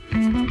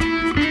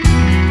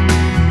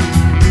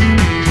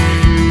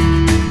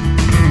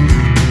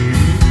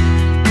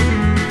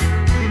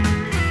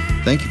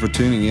Thank you for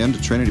tuning in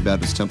to Trinity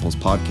Baptist Temple's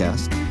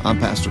podcast. I'm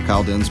Pastor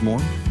Kyle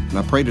Densmore, and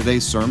I pray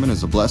today's sermon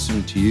is a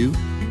blessing to you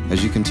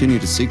as you continue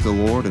to seek the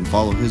Lord and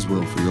follow His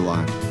will for your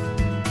life.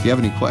 If you have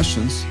any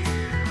questions,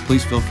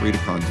 please feel free to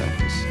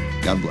contact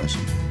us. God bless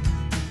you.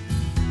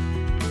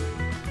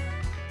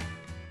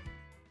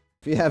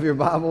 If you have your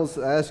Bibles,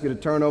 I ask you to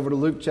turn over to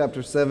Luke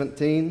chapter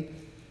 17.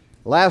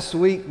 Last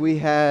week we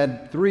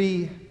had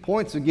 3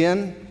 points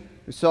again.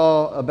 We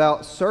saw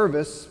about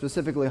service,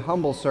 specifically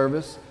humble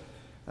service,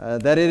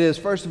 that it is,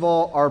 first of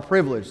all, our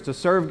privilege to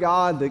serve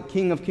God, the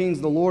King of Kings,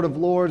 the Lord of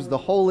Lords, the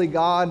holy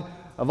God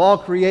of all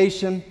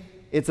creation.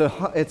 It's a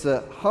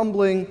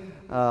humbling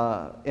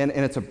and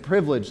it's a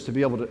privilege to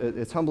be able to.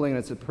 It's humbling and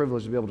it's a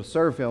privilege to be able to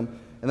serve Him.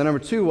 And then number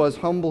 2 was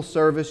humble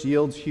service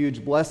yields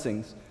huge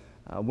blessings.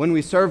 When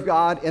we serve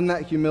God in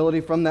that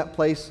humility, from that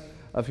place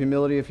of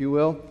humility, if you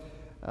will,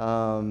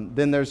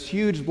 then there's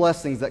huge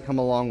blessings that come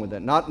along with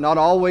it. Not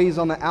always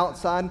on the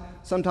outside.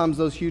 Sometimes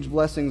those huge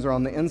blessings are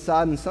on the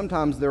inside, and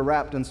sometimes they're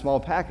wrapped in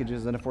small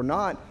packages. And if we're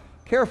not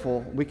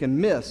careful, we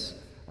can miss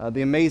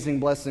the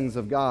amazing blessings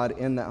of God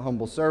in that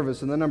humble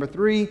service. And then number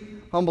 3,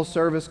 humble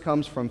service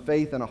comes from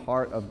faith and a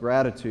heart of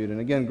gratitude.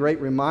 And again,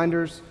 great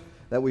reminders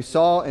that we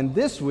saw. And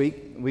this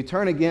week, we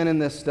turn again in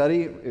this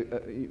study.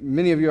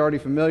 Many of you are already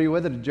familiar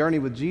with it, A Journey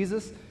with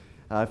Jesus.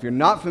 If you're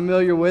not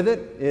familiar with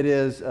it, it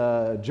is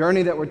a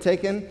journey that we're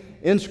taking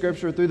in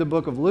Scripture through the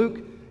book of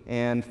Luke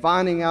and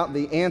finding out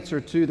the answer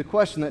to the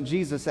question that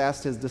Jesus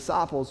asked His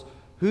disciples,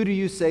 who do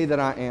you say that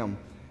I am?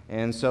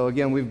 And so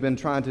again, we've been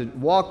trying to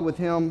walk with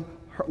Him,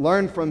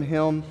 learn from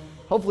Him,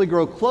 hopefully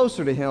grow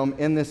closer to Him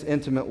in this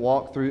intimate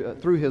walk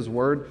through His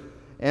Word.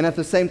 And at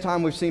the same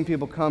time, we've seen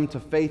people come to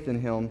faith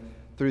in Him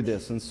through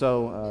this. And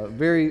so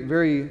very,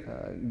 very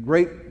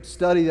great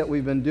study that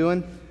we've been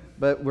doing.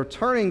 But we're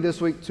turning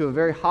this week to a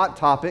very hot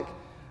topic,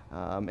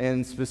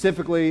 and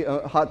specifically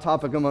a hot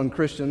topic among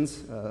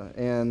Christians,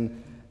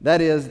 and that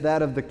is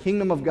that of the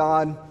kingdom of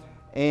God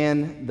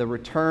and the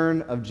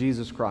return of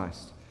Jesus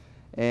Christ.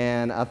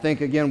 And I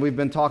think, again, we've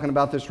been talking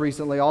about this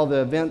recently, all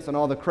the events and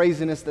all the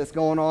craziness that's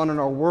going on in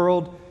our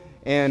world,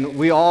 and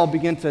we all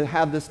begin to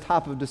have this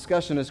type of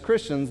discussion as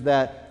Christians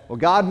that, well,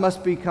 God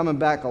must be coming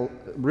back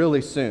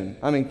really soon.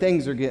 I mean,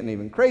 things are getting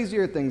even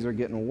crazier, things are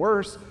getting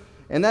worse.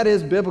 And that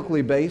is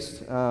biblically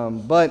based,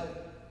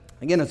 but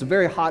again, it's a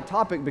very hot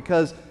topic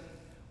because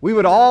we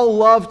would all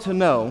love to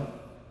know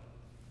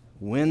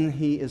when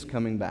He is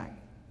coming back.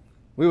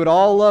 We would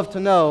all love to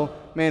know,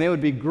 man, it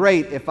would be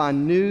great if I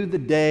knew the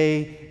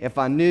day, if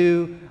I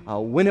knew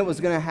when it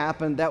was going to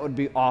happen. That would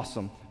be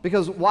awesome.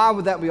 Because why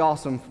would that be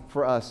awesome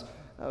for us?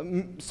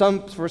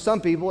 For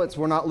some people, it's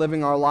we're not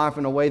living our life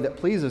in a way that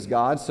pleases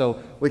God,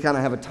 so we kind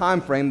of have a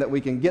time frame that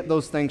we can get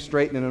those things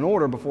straight and in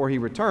order before He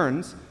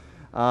returns.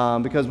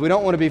 Because we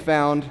don't want to be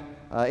found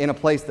in a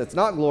place that's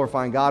not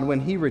glorifying God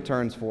when He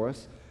returns for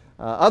us.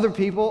 Other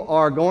people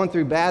are going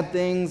through bad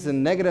things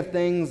and negative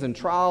things and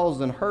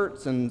trials and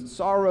hurts and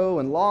sorrow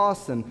and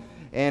loss, and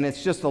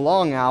it's just a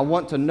longing. I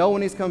want to know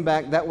when He's coming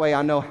back. That way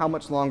I know how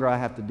much longer I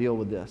have to deal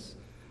with this.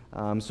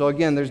 So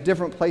again, there's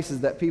different places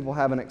that people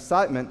have an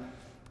excitement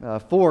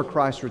for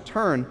Christ's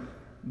return,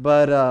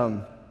 but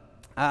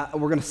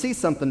we're going to see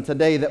something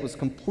today that was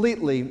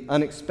completely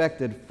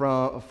unexpected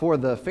for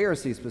the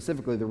Pharisees,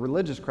 specifically the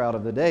religious crowd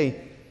of the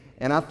day.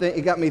 And I think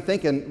it got me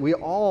thinking, we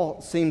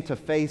all seem to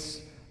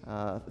face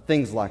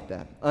things like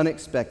that,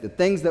 unexpected,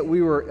 things that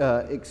we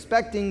were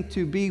expecting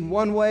to be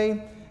one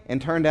way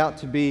and turned out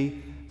to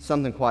be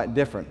something quite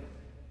different.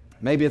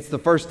 Maybe it's the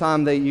first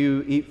time that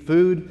you eat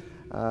food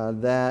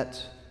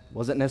that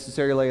wasn't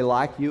necessarily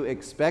like you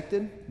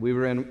expected. We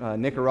were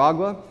in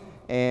Nicaragua,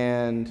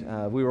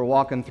 and we were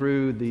walking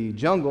through the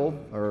jungle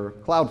or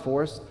cloud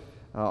forest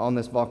on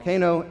this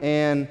volcano,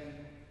 and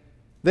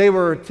they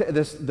were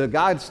the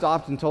guide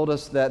stopped and told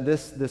us that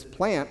this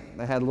plant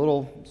that had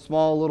a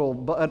small little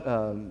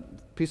bud,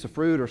 piece of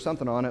fruit or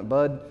something on it,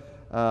 bud,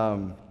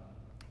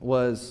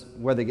 was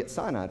where they get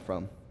cyanide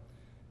from.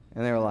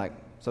 And they were like,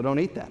 so don't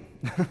eat that.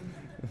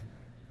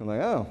 I'm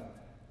like, oh.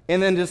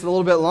 And then just a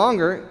little bit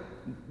longer,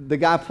 the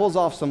guy pulls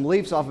off some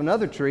leaves off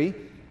another tree,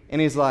 and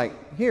he's like,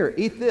 here,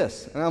 eat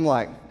this. And I'm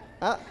like,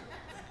 ah.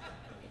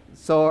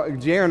 So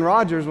Jaron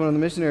Rogers, one of the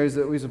missionaries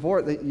that we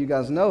support, that you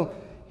guys know,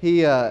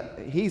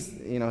 he's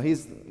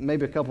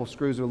maybe a couple of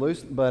screws are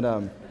loose, but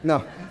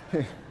no.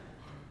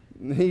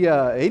 he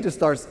just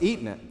starts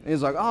eating it. And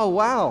he's like, oh,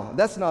 wow,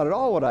 that's not at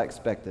all what I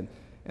expected.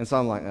 And so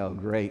I'm like, oh,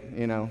 great,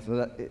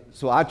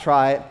 So I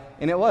try it,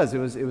 and it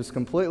was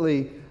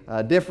completely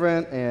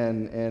different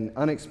and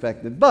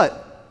unexpected.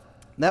 But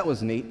that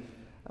was neat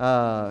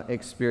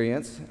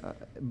experience.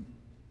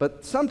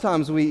 But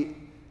sometimes we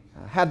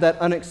have that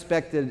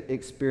unexpected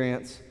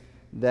experience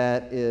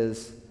that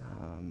is,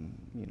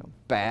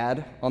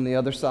 bad on the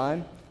other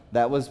side.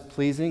 That was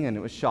pleasing and it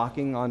was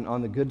shocking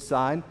on the good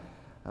side.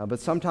 But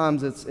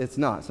sometimes it's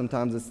not.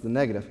 Sometimes it's the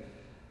negative.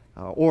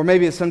 Or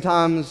maybe it's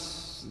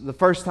sometimes the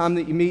first time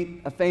that you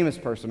meet a famous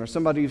person or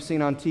somebody you've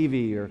seen on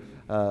TV or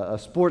a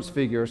sports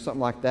figure or something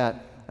like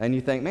that. and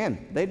you think,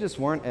 man, they just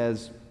weren't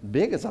as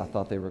big as I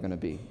thought they were going to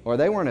be, or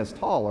they weren't as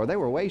tall, or they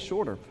were way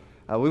shorter.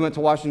 We went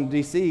to Washington,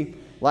 D.C.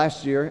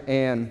 last year,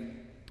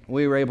 and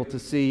we were able to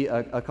see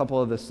a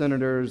couple of the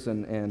senators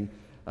and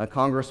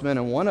congressmen,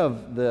 and one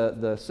of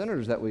the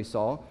senators that we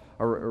saw,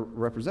 or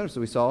representatives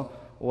that we saw,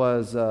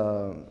 was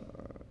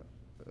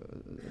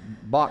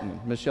Bachmann,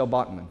 Michelle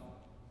Bachmann,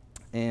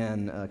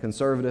 and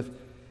conservative.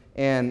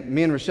 And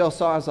me and Rochelle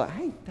saw her. I was like,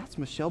 hey, that's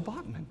Michelle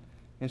Bachmann.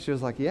 And she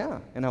was like, yeah.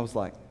 And I was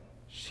like,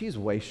 she's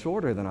way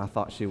shorter than I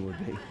thought she would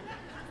be.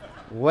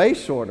 Way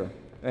shorter.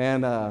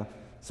 And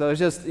so it's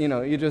just,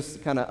 you're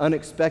just kind of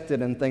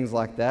unexpected and things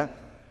like that.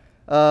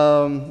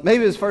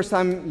 Maybe it was the first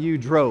time you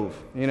drove.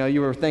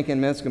 You were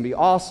thinking, man, it's going to be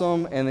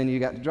awesome. And then you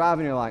got to drive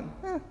and you're like,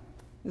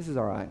 this is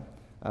all right.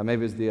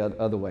 Maybe it's the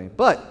other way.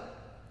 But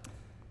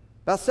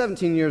about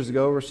 17 years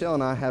ago, Rochelle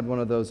and I had one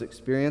of those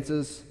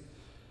experiences.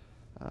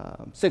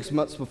 6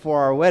 months before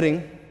our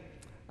wedding,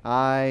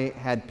 I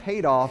had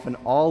paid off an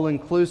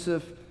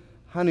all-inclusive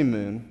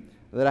honeymoon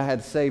that I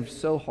had saved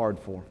so hard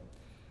for.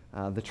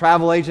 The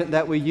travel agent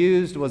that we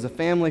used was a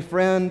family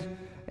friend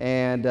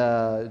and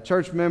a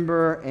church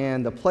member,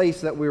 and the place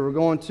that we were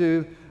going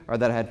to, or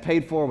that I had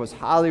paid for, was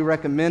highly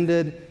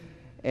recommended.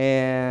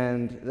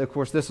 And, of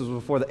course, this was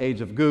before the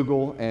age of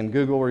Google and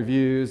Google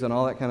reviews and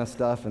all that kind of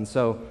stuff. And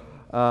so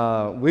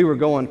we were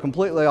going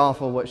completely off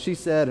of what she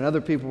said and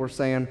other people were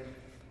saying.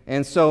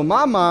 And so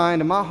my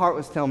mind and my heart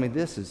was telling me,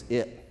 this is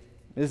it.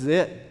 This is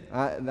it.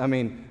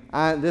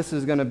 This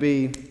is going to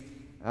be,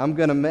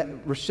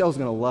 Rochelle's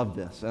going to love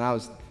this. And I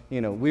was,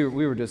 we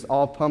were just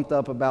all pumped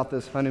up about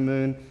this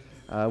honeymoon.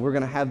 We're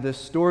going to have this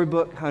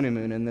storybook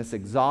honeymoon in this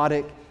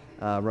exotic,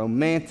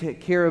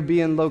 romantic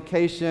Caribbean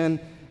location.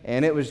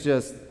 And it was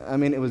just,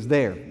 it was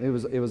there.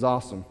 It was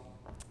awesome.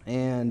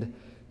 And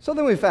so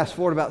then we fast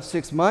forward about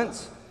 6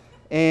 months.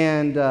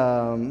 And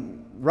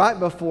right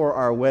before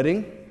our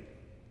wedding,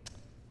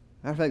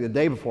 matter of fact, the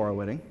day before our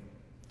wedding,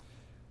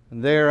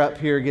 they're up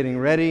here getting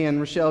ready, and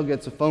Rochelle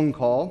gets a phone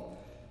call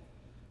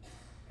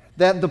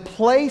that the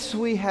place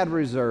we had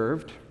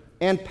reserved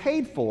and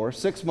paid for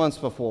 6 months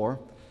before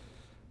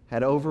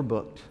had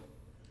overbooked.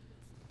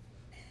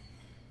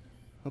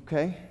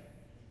 Okay,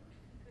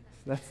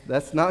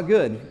 that's not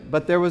good,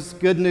 but there was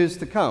good news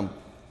to come,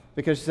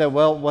 because she said,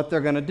 well, what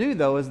they're going to do,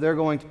 though, is they're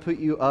going to put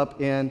you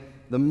up in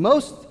the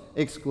most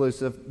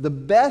exclusive, the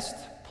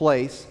best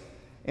place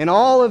in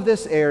all of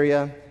this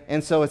area.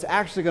 And so it's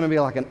actually going to be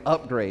like an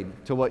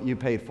upgrade to what you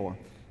paid for.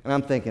 And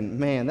I'm thinking,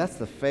 man, that's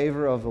the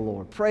favor of the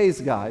Lord. Praise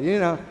God.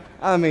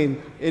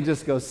 It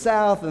just goes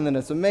south, and then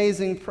it's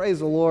amazing. Praise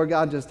the Lord.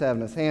 God just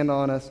having his hand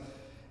on us.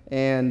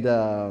 And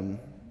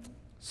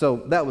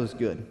so that was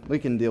good. We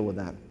can deal with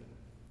that.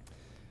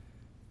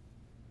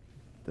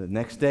 The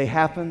next day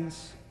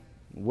happens,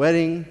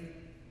 wedding.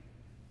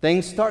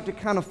 Things start to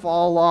kind of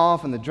fall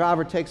off, and the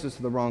driver takes us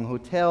to the wrong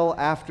hotel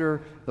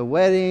after the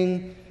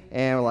wedding.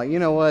 And we're like, you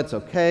know what, it's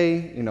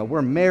okay.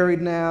 We're married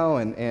now,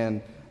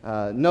 and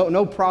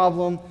no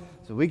problem.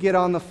 So we get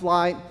on the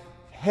flight,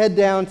 head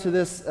down to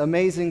this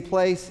amazing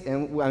place,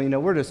 and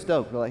we're just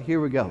stoked. We're like,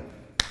 here we go,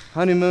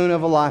 honeymoon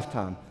of a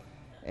lifetime.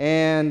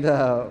 And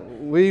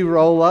we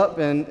roll up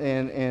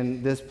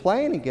in this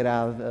plane and get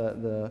out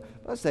of the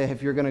bus. Say,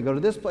 if you're going to go to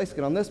this place,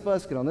 get on this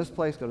bus, get on this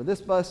place, go to this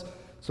bus.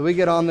 So we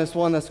get on this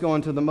one that's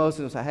going to the most,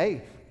 and say,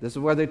 hey, this is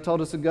where they told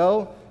us to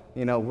go.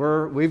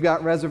 We've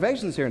got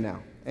reservations here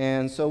now.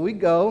 And so we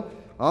go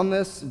on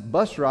this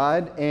bus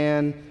ride,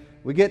 and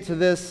we get to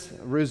this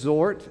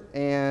resort,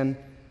 and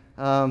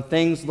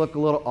things look a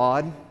little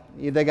odd.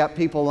 They got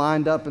people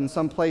lined up in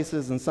some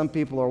places, and some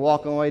people are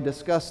walking away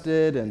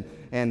disgusted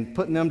and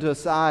putting them to a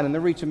side, and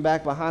they're reaching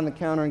back behind the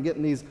counter and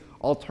getting these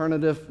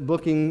alternative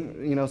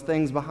booking,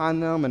 things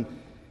behind them. And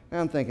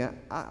I'm thinking,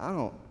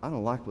 I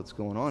don't like what's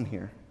going on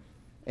here.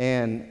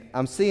 And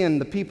I'm seeing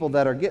the people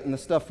that are getting the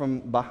stuff from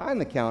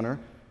behind the counter,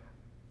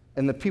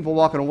 and the people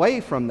walking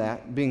away from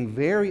that being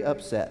very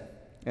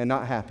upset and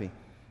not happy.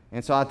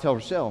 And so I tell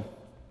Rochelle,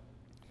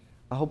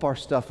 I hope our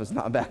stuff is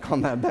not back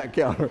on that back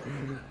counter,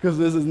 because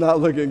this is not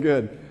looking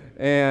good.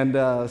 And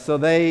so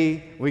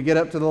we get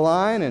up to the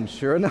line, and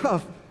sure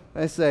enough,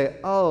 they say,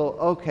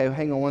 oh, okay,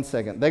 hang on one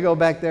second. They go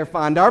back there,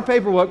 find our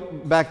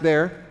paperwork back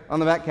there on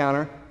the back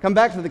counter, come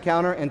back to the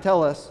counter and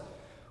tell us,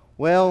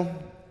 well,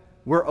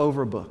 we're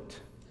overbooked.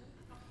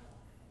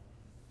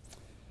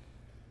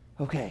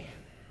 Okay.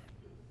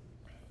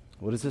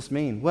 What does this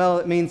mean? Well,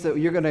 it means that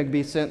you're going to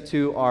be sent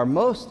to our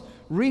most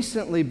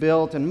recently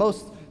built and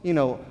most,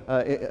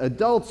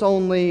 adults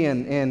only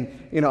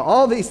and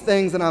all these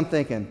things. And I'm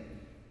thinking,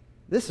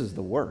 this is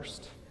the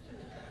worst.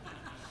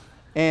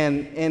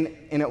 And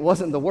it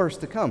wasn't the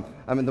worst to come.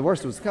 The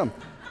worst was to come.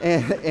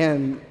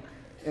 And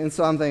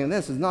so I'm thinking,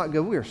 this is not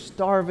good. We are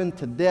starving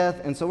to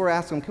death. And so we're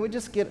asking them, can we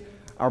just get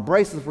our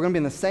bracelets? If we're going to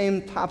be in the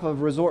same type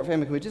of resort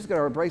family, can we just get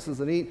our bracelets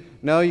and eat?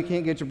 No, you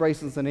can't get your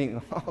bracelets and eat.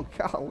 Oh,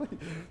 golly.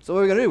 So what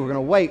are we going to do? We're going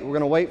to wait. We're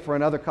going to wait for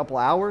another couple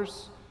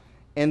hours.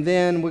 And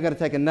then we're going to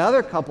take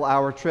another couple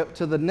hour trip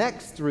to the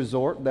next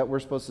resort that we're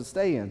supposed to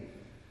stay in.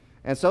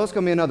 And so it's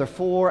going to be another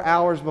 4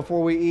 hours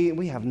before we eat.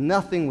 We have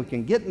nothing. We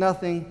can get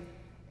nothing.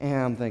 And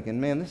I'm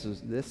thinking, man, this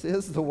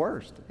is the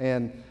worst.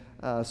 And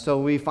so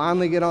we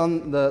finally get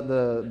on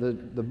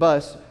the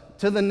bus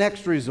to the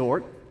next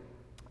resort.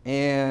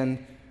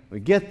 And we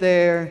get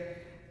there.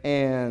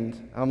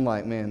 And I'm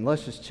like, man,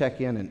 let's just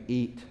check in and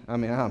eat. I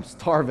mean, I'm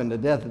starving to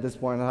death at this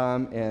point in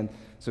time. And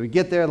so we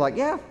get there like,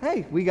 yeah,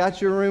 hey, we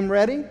got your room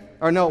ready.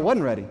 Or no, it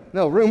wasn't ready.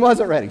 No, room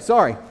wasn't ready.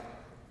 Sorry.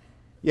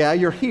 Yeah,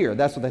 you're here.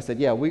 That's what they said.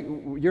 Yeah,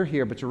 you're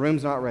here, but your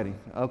room's not ready.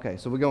 Okay,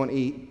 so we go and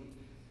eat.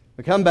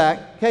 We come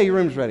back. Hey, your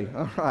room's ready.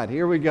 All right,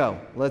 here we go.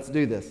 Let's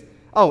do this.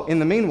 Oh, in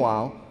the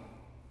meanwhile,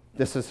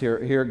 this is here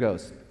it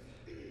goes.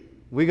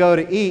 We go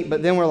to eat,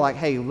 but then we're like,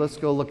 hey, let's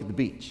go look at the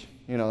beach.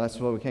 You know, that's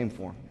what we came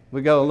for.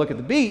 We go look at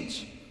the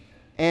beach,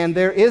 and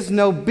there is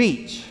no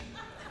beach.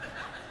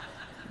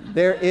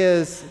 There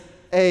is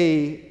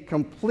a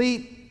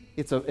complete,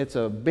 it's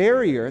a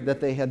barrier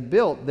that they had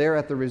built there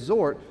at the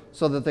resort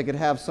so that they could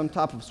have some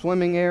type of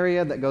swimming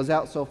area that goes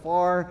out so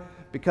far,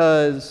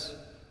 because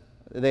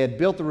they had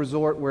built the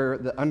resort where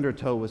the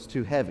undertow was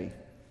too heavy.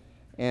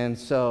 And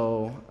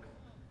so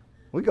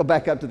we go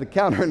back up to the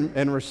counter,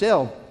 and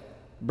Rochelle,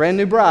 brand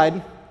new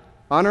bride,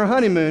 on her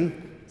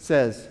honeymoon,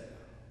 says,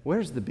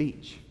 "Where's the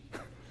beach?"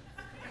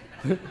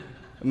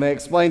 And they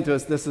explained to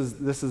us this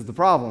is the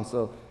problem.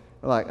 So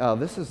we're like, oh,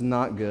 this is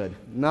not good.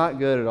 Not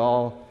good at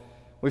all.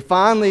 We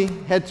finally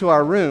head to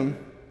our room,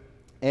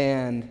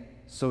 and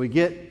so we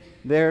get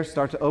there,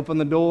 start to open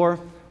the door.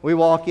 We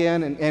walk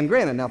in, and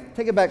granted, now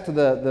take it back to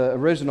the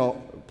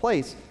original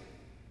place.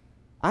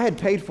 I had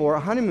paid for a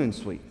honeymoon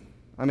suite.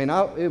 I mean,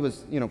 it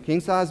was,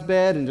 king-size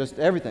bed and just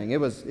everything. It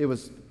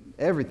was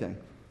everything.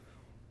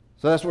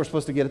 So that's what we're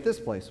supposed to get at this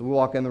place. So we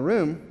walk in the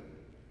room,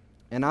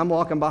 and I'm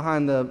walking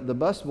behind the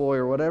busboy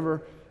or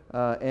whatever,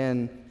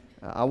 and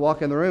I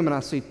walk in the room, and I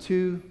see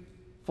 2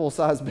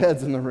 full-size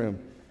beds in the room.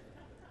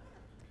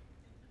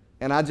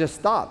 And I just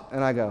stop,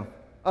 and I go,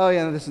 oh,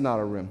 yeah, no, this is not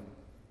our room.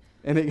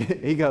 And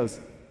he goes,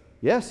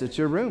 yes, it's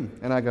your room.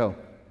 And I go,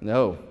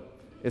 no,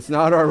 it's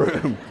not our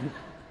room.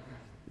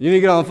 You need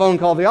to get on the phone and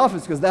call the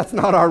office, because that's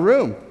not our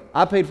room.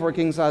 I paid for a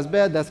king-size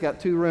bed. That's got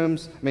 2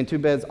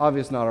 beds,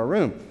 obviously not our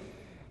room.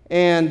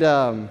 And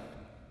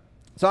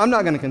so I'm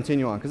not going to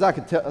continue on, because I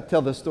could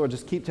tell this story,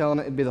 just keep telling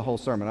it. It'd be the whole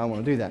sermon. I don't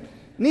want to do that.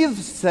 Needless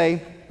to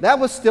say, that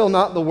was still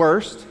not the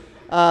worst.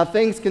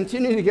 Things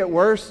continued to get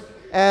worse.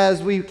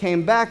 As we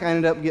came back, I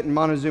ended up getting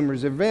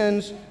Montezuma's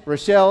revenge.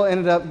 Rochelle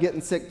ended up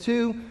getting sick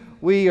too.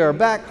 We are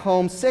back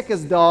home, sick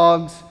as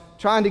dogs,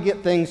 trying to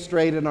get things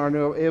straight in our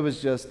new. It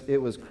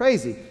was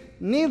crazy.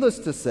 Needless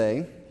to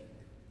say,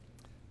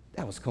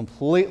 that was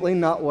completely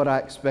not what I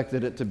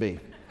expected it to be.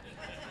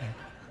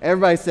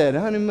 Everybody said,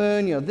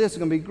 honeymoon, this is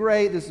going to be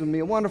great, this is going to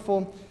be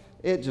wonderful.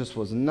 It just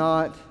was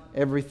not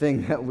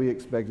everything that we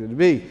expected it to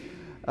be.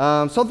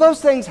 So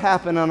those things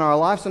happen in our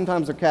life.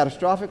 Sometimes they're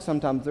catastrophic,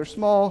 sometimes they're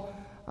small,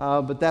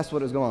 but that's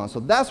what is going on. So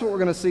that's what we're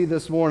going to see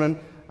this morning,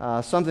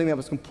 something that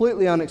was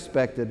completely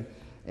unexpected.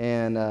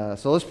 And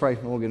so let's pray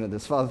and we'll get into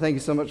this. Father, thank you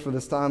so much for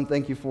this time.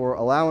 Thank you for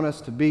allowing us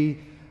to be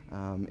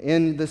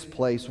in this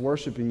place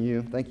worshiping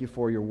you. Thank you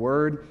for your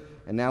word.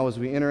 And now as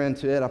we enter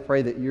into it, I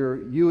pray that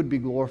you would be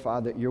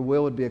glorified, that your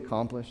will would be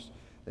accomplished,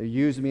 that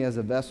you use me as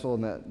a vessel,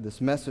 and that this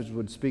message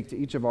would speak to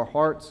each of our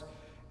hearts,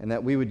 and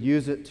that we would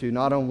use it to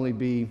not only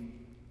be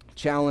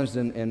challenged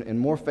and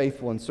more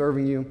faithful in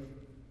serving you,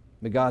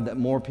 but God, that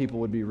more people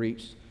would be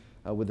reached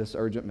with this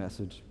urgent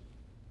message.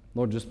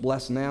 Lord, just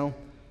bless now,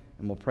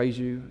 and we'll praise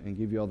you and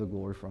give you all the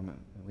glory from it.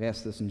 We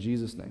ask this in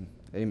Jesus' name.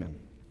 Amen.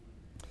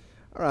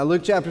 All right,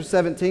 Luke chapter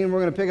 17, we're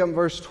going to pick up in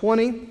verse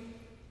 20.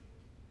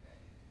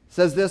 It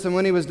says this, and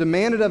when he was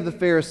demanded of the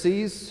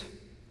Pharisees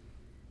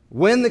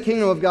when the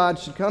kingdom of God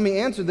should come, he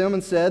answered them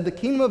and said, the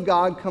kingdom of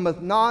God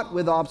cometh not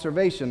with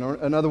observation. Or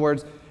in other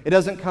words, it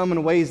doesn't come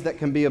in ways that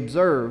can be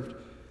observed.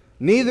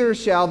 Neither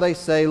shall they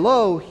say,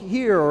 lo,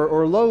 here,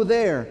 or lo,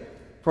 there.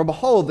 For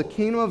behold, the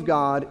kingdom of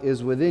God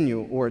is within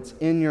you, or it's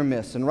in your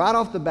midst. And right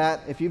off the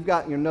bat, if you've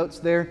got your notes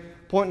there,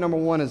 point number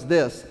 1 is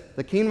this.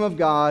 The kingdom of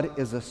God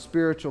is a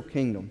spiritual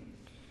kingdom.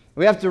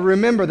 We have to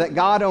remember that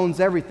God owns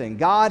everything.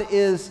 God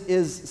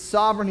is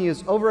sovereign. He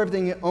is over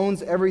everything. He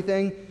owns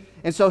everything.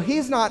 And so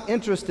he's not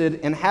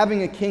interested in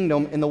having a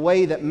kingdom in the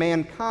way that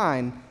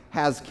mankind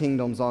has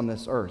kingdoms on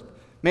this earth.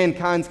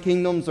 Mankind's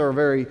kingdoms are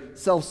very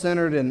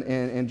self-centered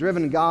and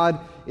driven. God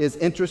is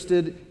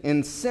interested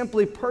in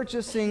simply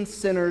purchasing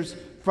sinners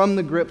from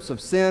the grips of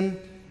sin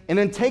and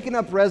then taking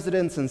up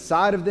residence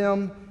inside of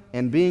them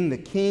and being the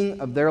king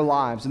of their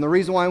lives. And the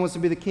reason why he wants to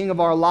be the king of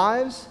our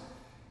lives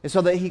is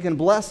so that he can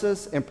bless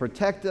us and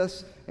protect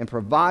us and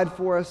provide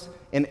for us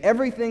in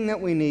everything that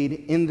we need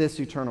in this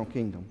eternal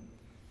kingdom.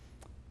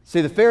 See,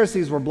 the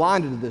Pharisees were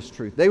blinded to this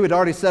truth. They had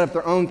already set up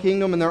their own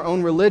kingdom and their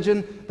own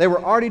religion. They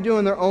were already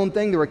doing their own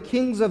thing. They were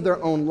kings of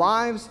their own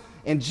lives.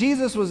 And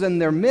Jesus was in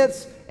their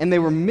midst, and they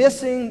were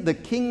missing the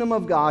kingdom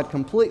of God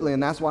completely.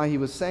 And that's why he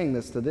was saying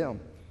this to them.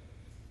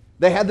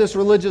 They had this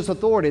religious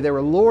authority. They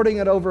were lording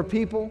it over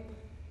people.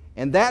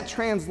 And that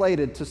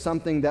translated to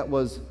something that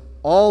was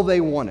all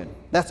they wanted.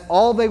 That's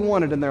all they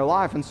wanted in their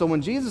life. And so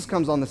when Jesus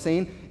comes on the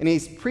scene and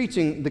he's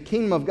preaching the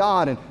kingdom of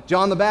God, and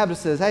John the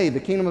Baptist says, hey, the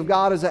kingdom of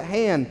God is at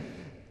hand,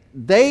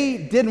 they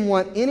didn't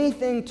want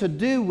anything to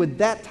do with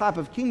that type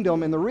of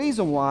kingdom. And the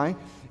reason why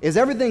is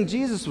everything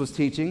Jesus was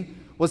teaching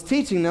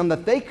them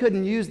that they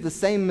couldn't use the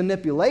same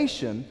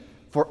manipulation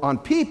on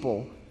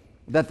people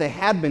that they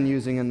had been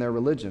using in their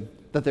religion,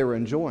 that they were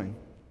enjoying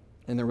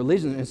in their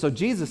religion. And so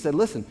Jesus said,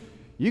 listen,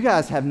 you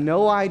guys have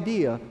no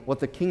idea what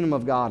the kingdom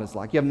of God is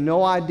like. You have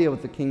no idea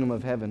what the kingdom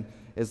of heaven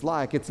is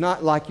like. It's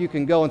not like you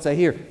can go and say,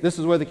 here, this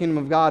is where the kingdom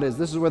of God is.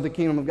 This is where the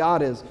kingdom of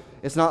God is.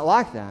 It's not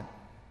like that.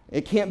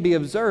 It can't be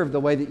observed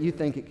the way that you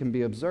think it can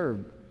be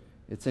observed.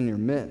 It's in your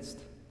midst.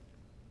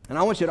 And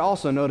I want you to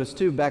also notice,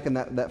 too, back in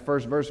that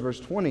first verse, verse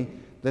 20,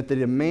 that they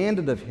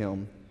demanded of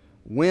him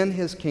when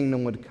his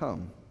kingdom would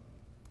come.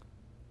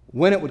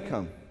 When it would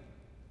come.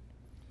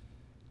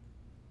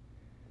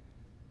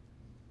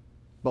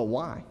 But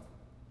why?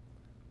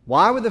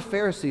 Why were the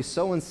Pharisees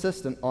so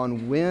insistent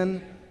on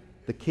when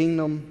the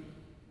kingdom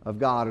of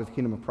God or the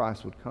kingdom of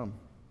Christ would come?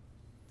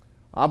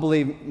 I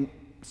believe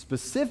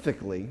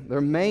specifically their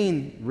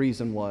main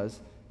reason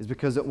is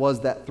because it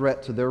was that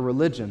threat to their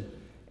religion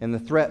and the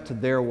threat to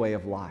their way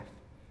of life.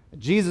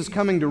 Jesus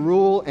coming to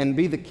rule and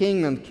be the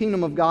king, and the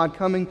kingdom of God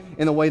coming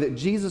in the way that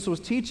Jesus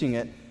was teaching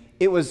it,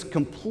 it was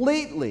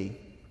completely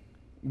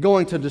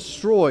going to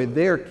destroy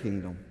their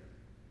kingdom.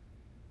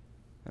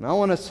 And I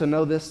want us to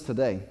know this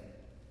today.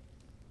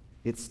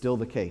 It's still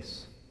the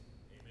case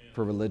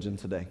for religion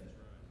today.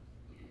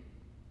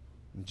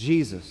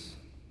 Jesus,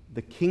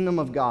 the kingdom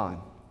of God,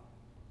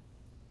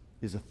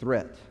 is a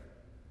threat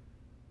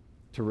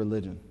to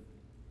religion.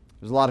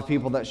 There's a lot of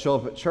people that show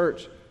up at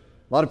church,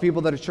 a lot of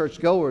people that are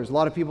churchgoers, a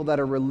lot of people that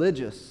are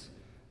religious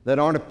that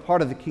aren't a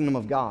part of the kingdom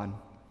of God.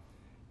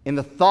 And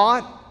the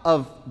thought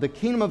of the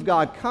kingdom of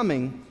God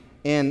coming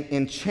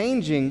and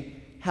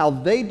changing how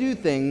they do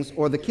things,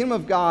 or the kingdom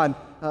of God,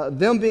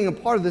 them being a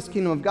part of this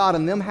kingdom of God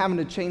and them having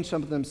to change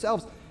something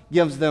themselves,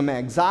 gives them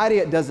anxiety.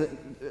 It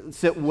doesn't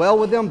sit well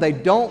with them. They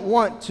don't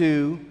want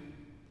to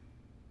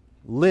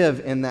live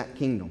in that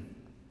kingdom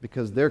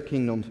because their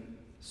kingdom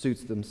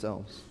suits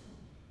themselves.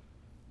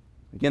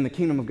 Again, the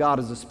kingdom of God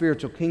is a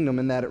spiritual kingdom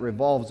in that it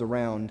revolves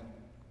around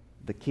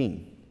the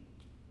king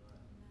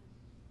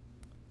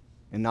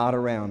and not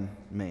around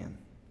man.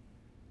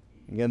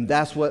 Again,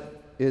 that's what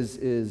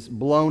is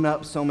blown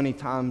up so many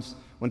times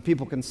when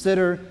people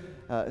consider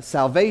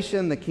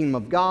salvation, the kingdom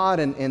of God,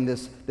 and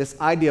this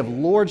idea of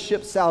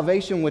lordship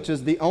salvation, which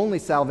is the only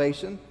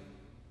salvation.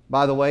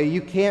 By the way,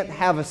 you can't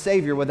have a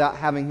Savior without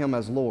having Him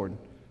as Lord.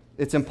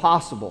 It's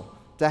impossible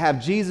to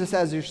have Jesus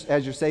as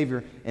your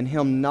Savior and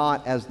Him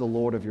not as the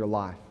Lord of your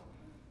life.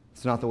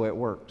 It's not the way it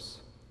works.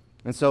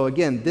 And so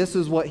again, this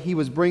is what He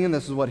was bringing.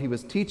 This is what He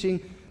was teaching.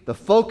 The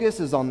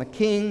focus is on the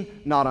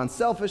King, not on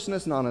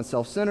selfishness, not on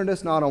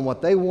self-centeredness, not on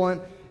what they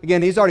want.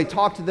 Again, He's already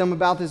talked to them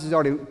about this. He's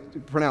already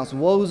pronounced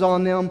woes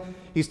on them.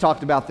 He's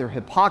talked about their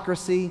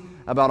hypocrisy,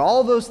 about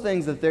all those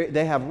things that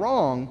they have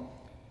wrong.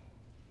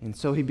 And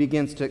so He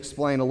begins to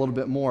explain a little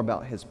bit more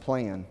about His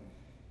plan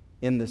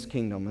in this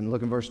kingdom. And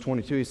look in verse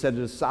 22, He said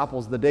to the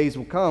disciples, the days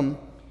will come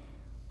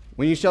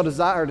when you shall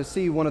desire to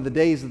see one of the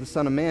days of the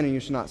Son of Man, and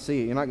you shall not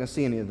see it. You're not going to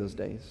see any of those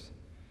days.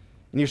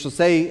 And you shall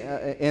say,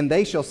 and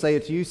they shall say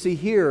it to you, see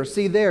here or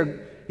see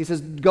there. He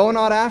says, go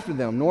not after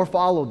them, nor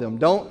follow them.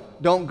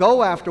 Don't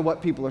go after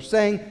what people are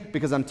saying,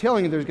 because I'm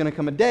telling you there's going to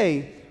come a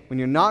day when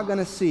you're not going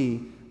to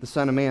see the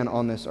Son of Man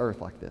on this earth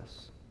like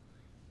this.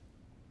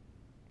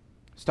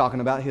 He's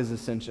talking about His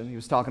ascension. He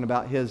was talking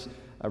about His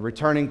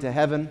returning to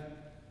heaven.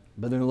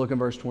 But then look in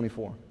verse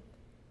 24.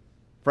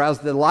 For as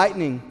the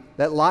lightning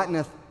that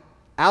lighteneth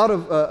out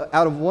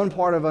of one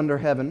part of under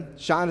heaven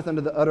shineth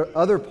unto the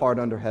other part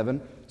under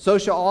heaven, so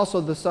shall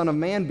also the Son of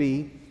Man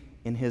be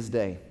in His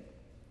day.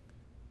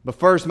 But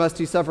first must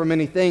He suffer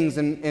many things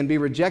and be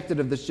rejected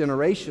of this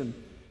generation.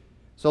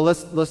 So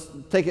let's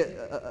take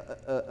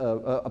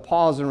a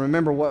pause and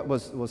remember what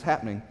was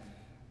happening.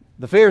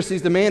 The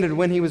Pharisees demanded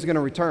when He was going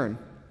to return.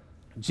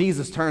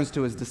 Jesus turns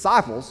to His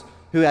disciples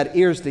who had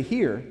ears to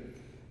hear,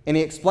 and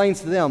He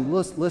explains to them,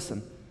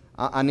 listen,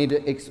 I need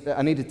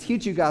to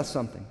teach you guys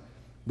something.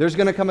 There's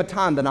going to come a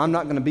time that I'm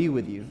not going to be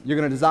with you. You're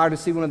going to desire to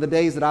see one of the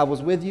days that I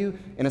was with you,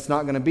 and it's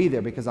not going to be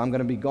there because I'm going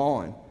to be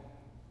gone.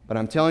 But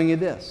I'm telling you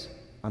this,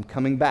 I'm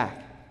coming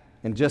back.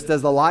 And just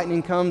as the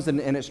lightning comes and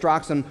it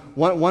strikes on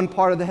one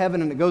part of the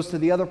heaven and it goes to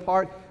the other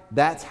part,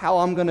 that's how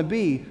I'm going to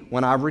be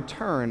when I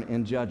return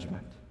in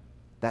judgment.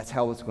 That's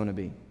how it's going to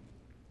be.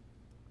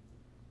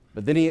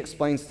 But then He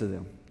explains to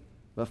them,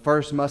 but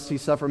first must He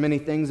suffer many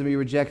things and be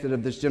rejected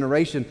of this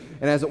generation.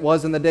 And as it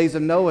was in the days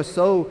of Noah,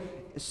 so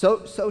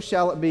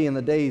shall it be in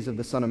the days of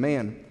the Son of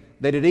Man.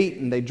 They did eat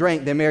and they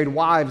drank, they married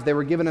wives, they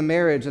were given in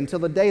marriage, until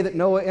the day that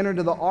Noah entered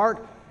into the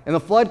ark, and the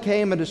flood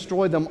came and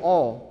destroyed them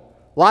all.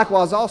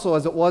 Likewise also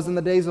as it was in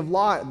the days of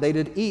Lot, they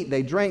did eat,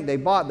 they drank, they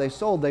bought, they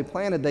sold, they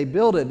planted, they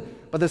builded.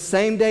 But the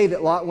same day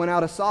that Lot went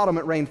out of Sodom,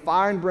 it rained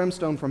fire and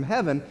brimstone from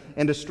heaven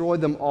and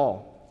destroyed them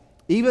all.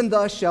 Even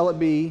thus shall it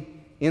be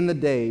in the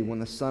day when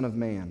the Son of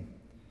Man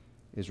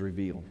is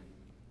revealed.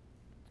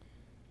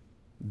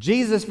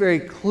 Jesus very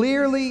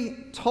clearly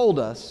told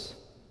us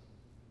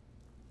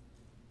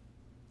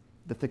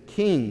that the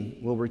King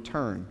will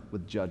return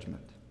with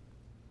judgment.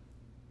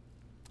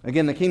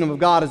 Again, the kingdom of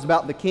God is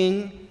about the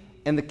King,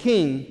 and the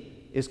King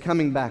is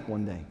coming back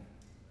one day.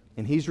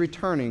 And He's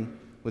returning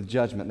with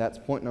judgment. That's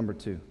point number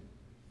 2.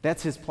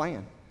 That's His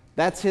plan.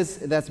 That's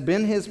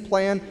been His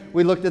plan.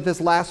 We looked at this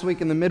last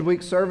week in the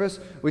midweek service.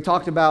 We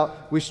talked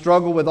about we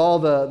struggle with all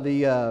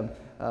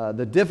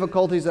the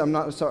difficulties.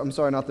 I'm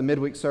sorry, not the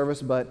midweek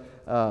service, but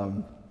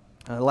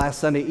last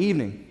Sunday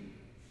evening.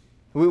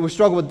 We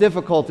struggle with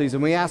difficulties,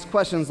 and we ask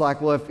questions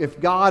like, well, if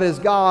God is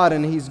God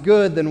and He's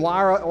good, then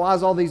why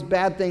is all these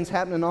bad things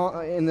happening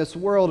in this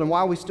world, and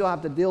why we still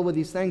have to deal with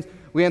these things?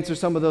 We answer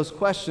some of those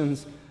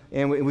questions,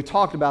 and we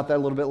talked about that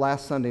a little bit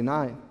last Sunday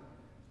night.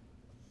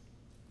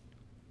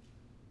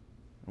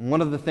 And one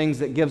of the things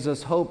that gives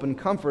us hope and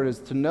comfort is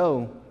to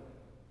know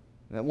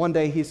that one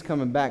day He's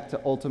coming back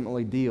to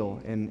ultimately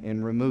deal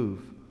and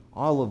remove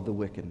all of the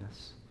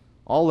wickedness,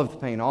 all of the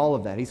pain, all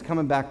of that. He's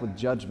coming back with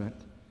judgment.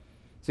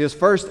 See, His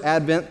first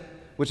advent,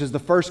 which is the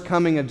first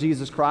coming of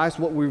Jesus Christ,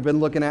 what we've been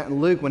looking at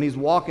in Luke when He's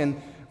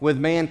walking with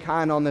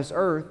mankind on this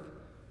earth,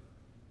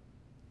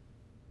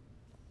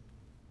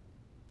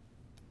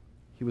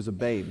 He was a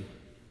babe.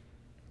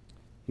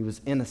 He was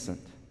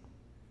innocent.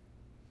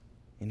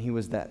 And He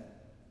was that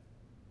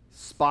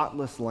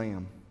spotless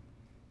lamb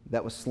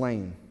that was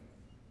slain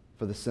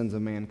for the sins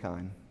of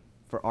mankind,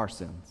 for our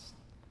sins.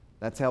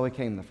 That's how He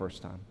came the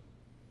first time.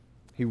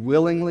 He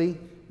willingly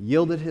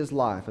yielded His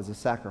life as a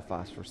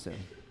sacrifice for sin.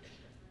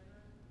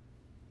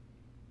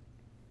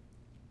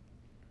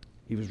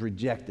 He was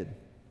rejected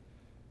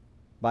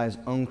by His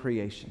own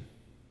creation.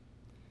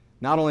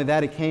 Not only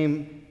that, He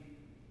came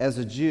as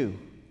a Jew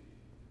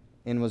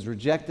and was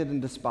rejected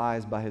and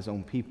despised by His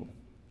own people.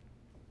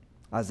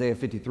 Isaiah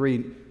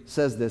 53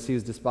 says this: He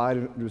was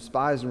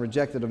despised and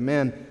rejected of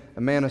men,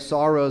 a man of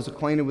sorrows,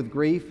 acquainted with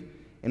grief,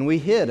 and we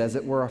hid, as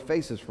it were, our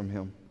faces from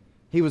Him.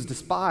 He was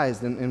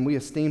despised, and we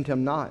esteemed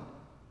Him not.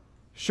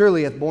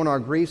 Surely He hath borne our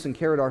griefs and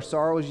carried our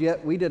sorrows,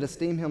 yet we did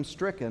esteem Him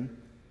stricken.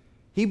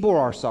 He bore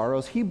our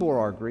sorrows, He bore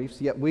our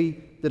griefs, yet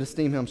we did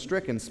esteem Him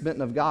stricken,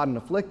 smitten of God, and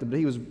afflicted. But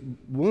He was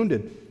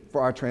wounded for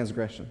our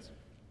transgressions.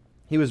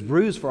 He was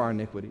bruised for our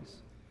iniquities.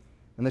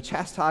 And the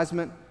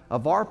chastisement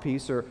of our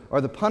peace,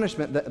 or the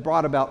punishment that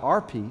brought about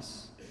our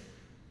peace,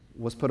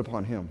 was put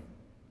upon Him.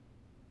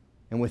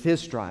 And with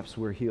His stripes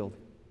we're healed.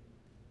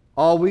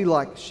 All we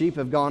like sheep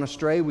have gone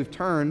astray. We've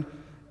turned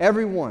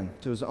every one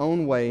to his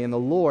own way, and the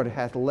Lord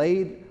hath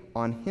laid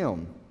on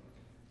Him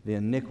the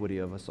iniquity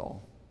of us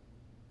all.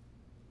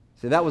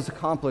 See, that was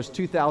accomplished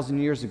 2,000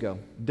 years ago.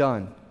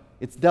 Done.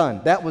 It's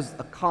done. That was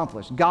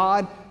accomplished.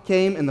 God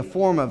came in the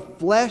form of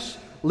flesh,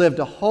 lived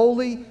a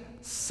holy,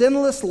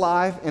 sinless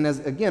life, and as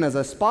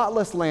a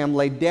spotless lamb,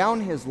 laid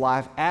down His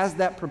life as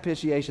that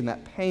propitiation,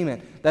 that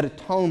payment, that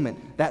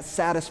atonement, that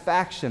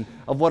satisfaction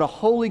of what a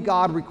holy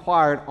God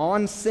required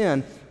on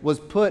sin was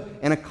put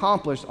and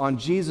accomplished on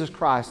Jesus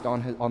Christ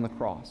on the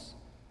cross.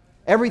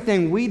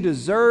 Everything we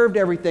deserved,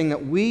 everything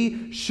that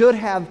we should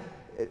have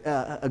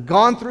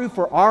gone through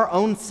for our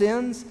own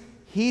sins,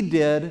 He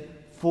did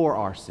for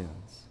our sins.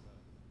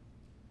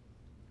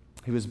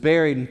 He was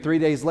buried, and 3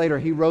 days later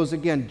He rose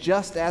again,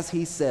 just as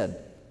He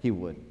said He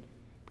would,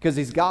 because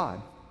He's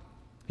God.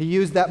 He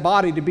used that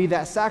body to be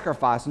that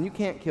sacrifice, and you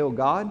can't kill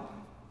God.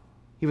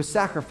 He was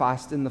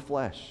sacrificed in the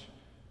flesh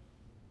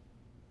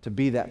to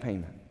be that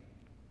payment.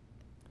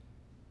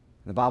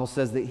 The Bible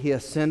says that He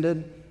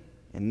ascended,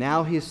 and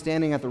now He is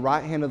standing at the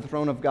right hand of the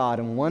throne of God,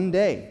 and one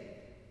day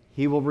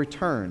He will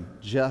return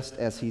just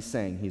as He's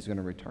saying He's going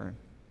to return.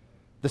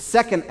 The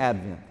second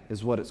advent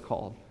is what it's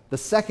called. The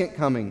second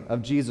coming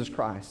of Jesus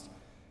Christ.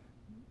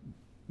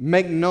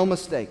 Make no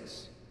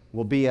mistakes,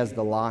 will be as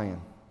the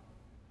lion,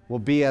 will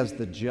be as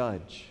the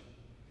judge,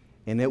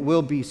 and it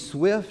will be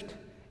swift,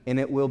 and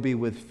it will be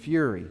with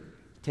fury,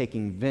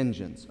 taking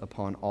vengeance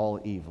upon all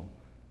evil.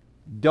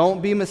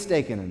 Don't be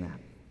mistaken in that.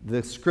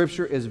 The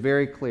Scripture is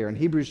very clear. In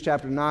Hebrews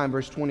chapter 9,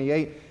 verse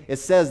 28, it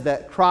says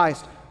that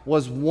Christ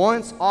was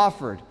once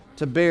offered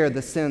to bear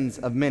the sins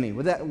of many.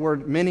 With that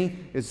word many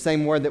is the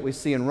same word that we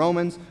see in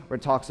Romans, where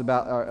it talks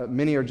about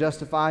many are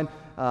justified,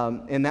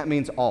 and that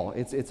means all.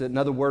 It's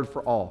another word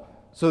for all.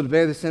 So to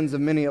bear the sins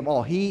of many of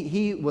all.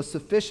 He was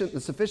sufficient,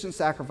 the sufficient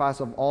sacrifice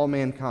of all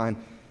mankind.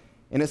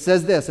 And it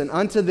says this: and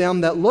unto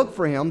them that look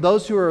for Him,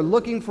 those who are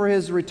looking for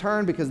His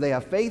return because they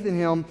have faith in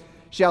Him,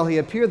 shall He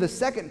appear the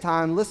second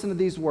time, listen to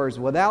these words,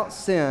 without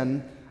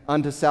sin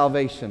unto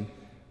salvation.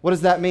 What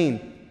does that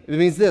mean? It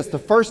means this: the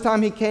first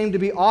time He came to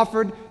be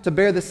offered to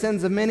bear the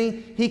sins of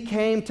many, He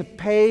came to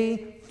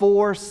pay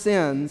for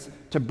sins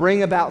to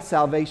bring about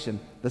salvation.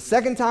 The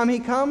second time He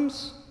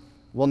comes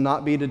will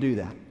not be to do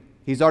that.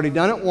 He's already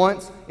done it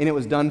once, and it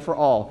was done for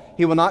all.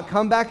 He will not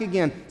come back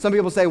again. Some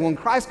people say, when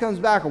Christ comes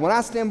back, or when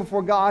I stand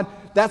before God,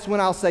 that's when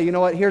I'll say, you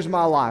know what, here's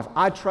my life.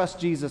 I trust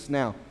Jesus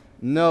now.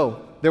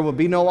 No, there will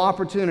be no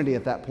opportunity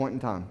at that point in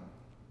time.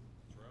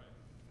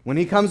 When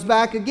He comes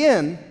back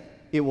again,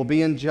 it will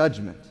be in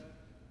judgment.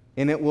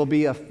 and it will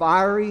be a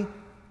fiery,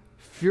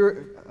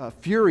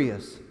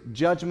 furious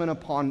judgment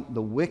upon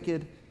the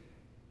wicked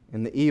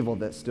and the evil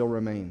that still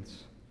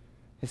remains.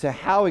 He said,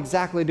 how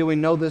exactly do we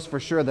know this for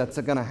sure that's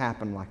going to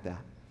happen like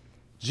that?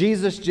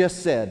 Jesus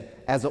just said,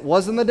 as it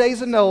was in the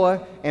days of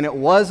Noah and it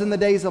was in the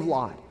days of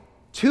Lot.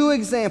 Two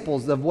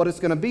examples of what it's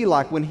going to be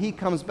like when he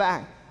comes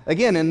back.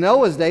 Again, in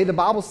Noah's day, the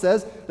Bible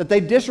says that they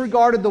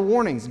disregarded the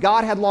warnings.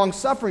 God had long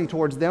suffering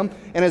towards them,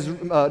 and as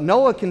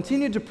Noah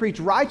continued to preach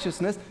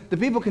righteousness, the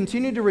people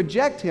continued to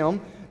reject him,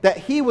 that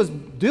he was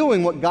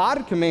doing what God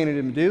had commanded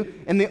him to do,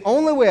 and the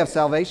only way of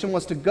salvation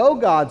was to go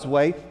God's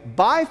way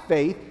by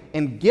faith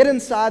and get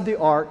inside the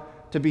ark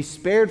to be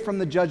spared from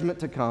the judgment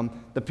to come.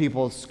 The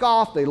people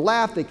scoffed, they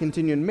laughed, they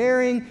continued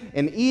marrying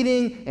and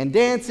eating and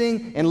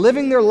dancing and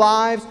living their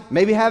lives,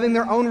 maybe having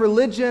their own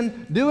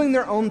religion, doing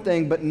their own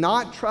thing, but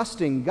not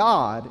trusting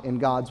God in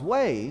God's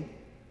way.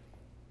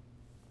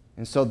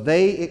 And so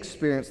they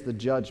experienced the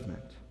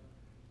judgment.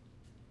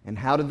 And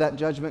how did that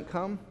judgment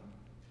come?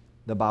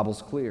 The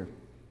Bible's clear.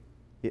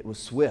 It was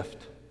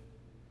swift,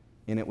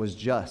 and it was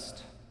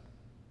just,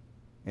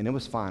 and it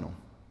was final.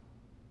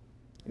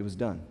 It was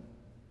done.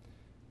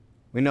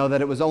 We know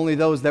that it was only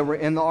those that were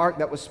in the ark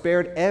that was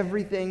spared.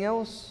 Everything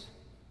else,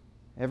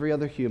 every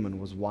other human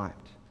was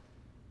wiped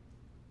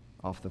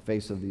off the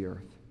face of the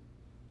earth.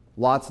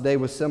 Lot's day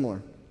was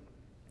similar.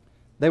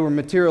 They were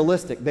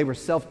materialistic. They were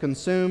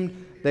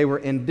self-consumed. They were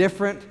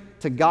indifferent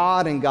to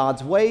God and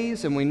God's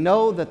ways, and we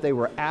know that they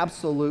were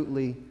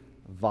absolutely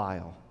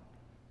vile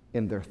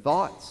in their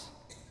thoughts,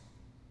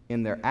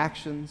 in their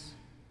actions.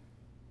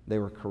 They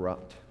were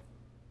corrupt.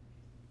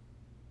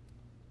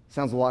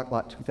 Sounds a lot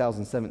like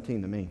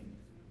 2017 to me.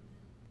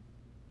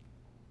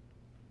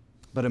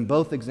 But in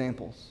both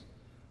examples,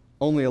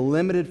 only a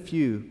limited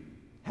few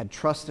had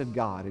trusted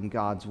God in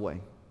God's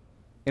way.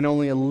 And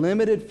only a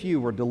limited few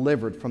were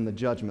delivered from the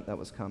judgment that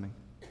was coming.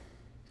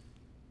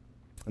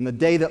 And the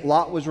day that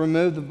Lot was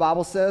removed, the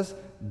Bible says,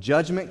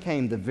 judgment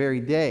came the very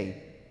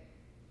day.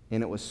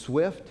 And it was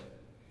swift,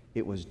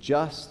 it was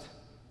just,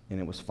 and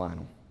it was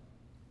final.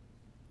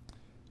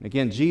 And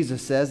again,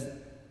 Jesus says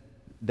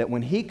that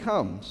when he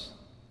comes,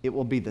 it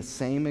will be the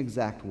same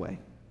exact way.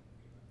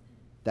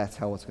 That's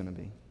how it's going to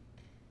be.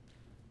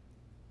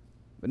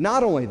 But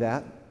not only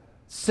that,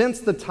 since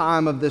the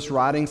time of this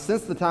writing,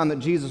 since the time that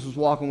Jesus was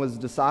walking with his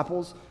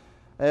disciples,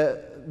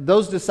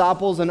 those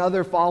disciples and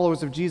other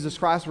followers of Jesus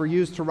Christ were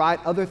used to write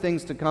other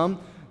things to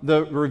come,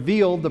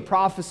 revealed the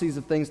prophecies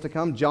of things to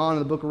come, John in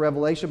the book of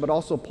Revelation, but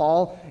also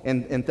Paul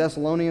in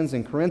Thessalonians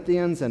and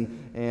Corinthians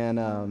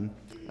and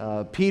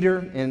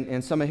Peter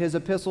in some of his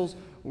epistles,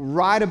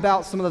 write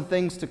about some of the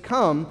things to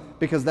come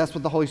because that's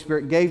what the Holy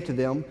Spirit gave to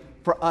them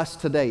for us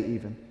today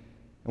even.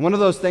 And one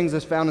of those things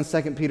is found in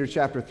 2 Peter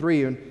chapter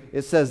 3, and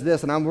it says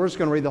this, and we're just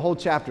going to read the whole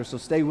chapter, so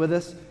stay with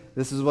us.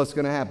 This is what's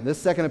going to happen. This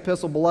second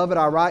epistle, beloved,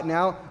 I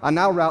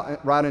now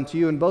write unto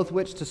you, in both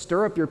which to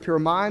stir up your pure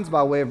minds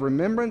by way of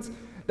remembrance,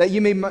 that you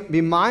may be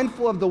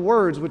mindful of the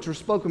words which were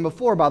spoken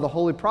before by the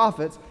holy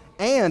prophets,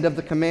 and of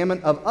the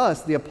commandment of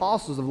us, the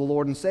apostles of the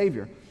Lord and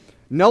Savior.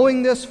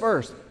 Knowing this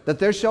first, that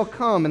there shall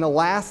come in the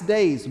last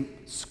days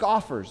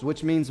scoffers,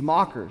 which means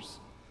mockers,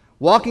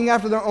 walking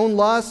after their own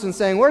lusts and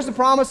saying, where's the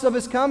promise of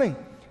his coming?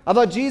 I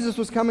thought Jesus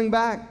was coming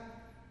back.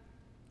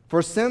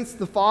 For since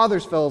the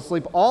fathers fell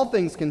asleep, all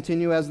things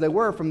continue as they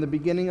were from the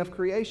beginning of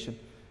creation.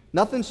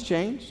 Nothing's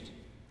changed.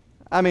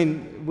 I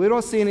mean, we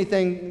don't see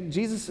anything.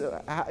 Jesus,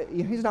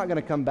 he's not going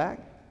to come back.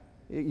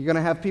 You're going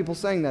to have people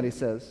saying that, he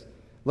says.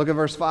 Look at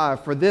verse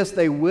 5. For this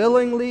they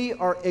willingly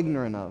are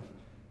ignorant of,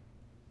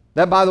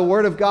 that by the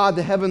word of God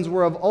the heavens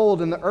were of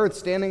old, and the earth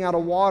standing out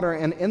of water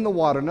and in the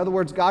water. In other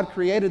words, God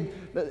created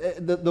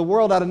the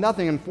world out of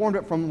nothing and formed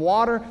it from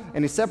water,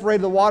 and he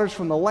separated the waters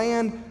from the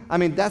land. I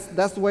mean, that's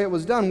the way it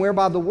was done,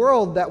 whereby the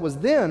world that was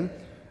then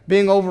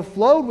being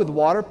overflowed with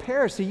water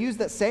perished. He used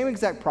that same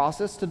exact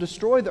process to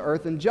destroy the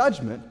earth in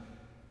judgment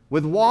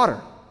with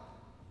water.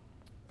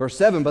 Verse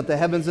 7, but the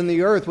heavens and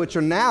the earth, which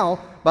are now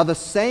by the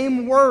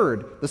same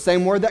word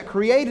that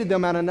created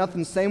them out of nothing,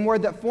 the same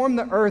word that formed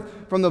the earth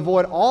from the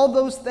void, all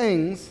those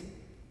things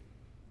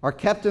are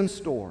kept in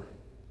store.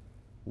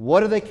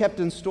 What are they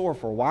kept in store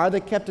for? Why are they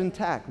kept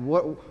intact?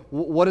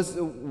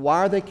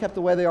 Why are they kept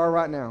the way they are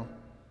right now?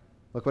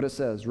 Look what it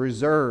says,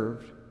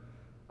 reserved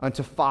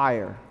unto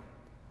fire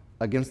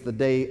against the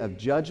day of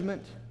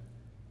judgment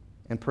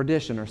and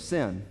perdition or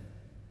sin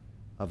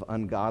of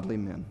ungodly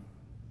men.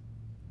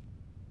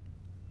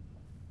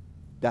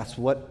 That's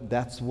what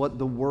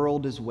the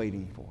world is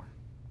waiting for.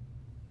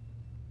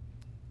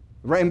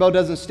 The rainbow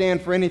doesn't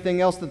stand for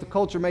anything else that the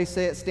culture may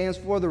say it stands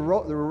for. The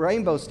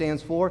rainbow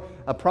stands for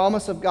a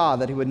promise of God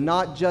that he would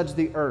not judge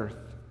the earth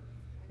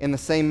in the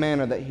same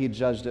manner that he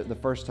judged it the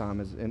first time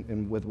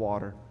with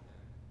water.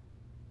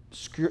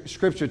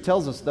 Scripture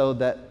tells us, though,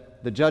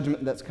 that the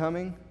judgment that's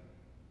coming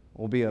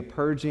will be a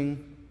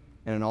purging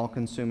and an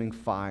all-consuming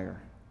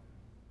fire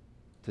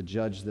to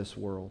judge this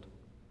world.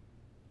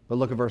 But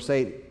look at verse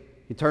 8.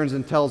 He turns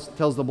and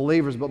tells the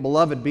believers, "But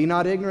beloved, be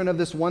not ignorant of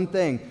this one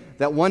thing,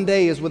 that one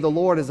day is with the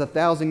Lord as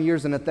 1,000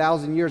 years, and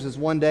 1,000 years is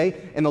one day.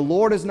 And the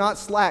Lord is not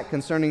slack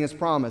concerning his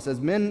promise,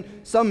 as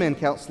some men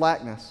count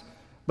slackness.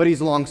 But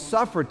he's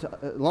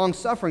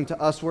long-suffering to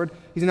usward.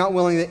 He's not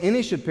willing that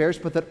any should perish,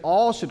 but that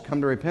all should come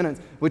to repentance."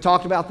 We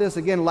talked about this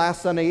again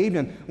last Sunday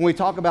evening when we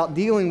talk about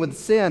dealing with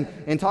sin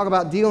and talk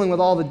about dealing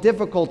with all the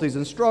difficulties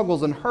and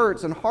struggles and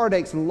hurts and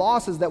heartaches and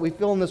losses that we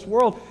feel in this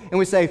world. And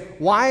we say,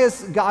 why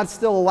is God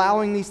still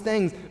allowing these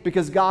things?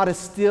 Because God is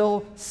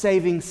still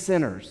saving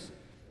sinners.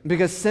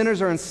 Because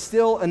sinners are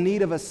still in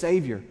need of a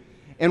Savior.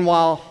 And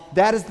while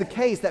that is the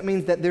case, that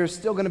means that there's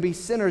still going to be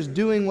sinners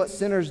doing what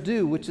sinners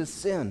do, which is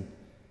sin.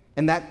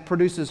 And that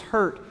produces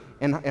hurt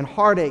and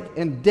heartache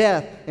and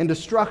death and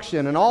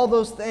destruction and all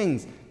those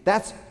things.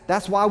 That's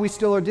why we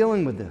still are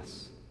dealing with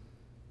this.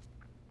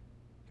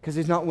 Because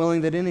he's not willing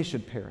that any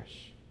should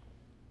perish,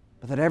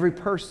 but that every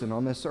person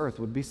on this earth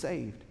would be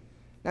saved.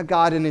 Now,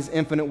 God in his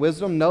infinite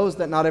wisdom knows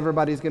that not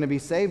everybody's going to be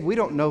saved. We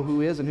don't know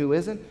who is and who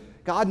isn't.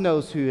 God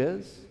knows who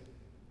is.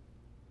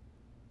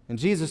 And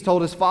Jesus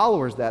told his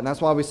followers that, and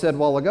that's why we said a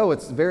while ago,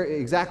 it's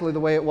exactly the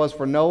way it was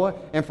for Noah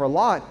and for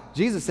Lot.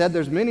 Jesus said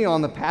there's many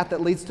on the path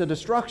that leads to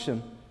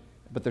destruction,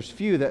 but there's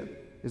few that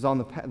is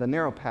on the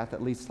narrow path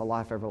that leads to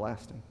life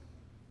everlasting.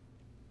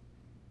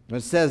 And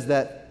it says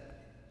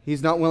that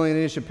he's not willing that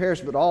any should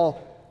perish, but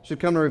all should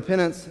come to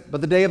repentance.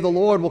 But the day of the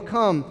Lord will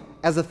come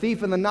as a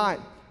thief in the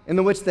night, in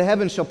the which the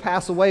heavens shall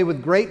pass away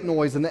with great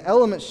noise, and the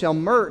elements shall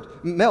melt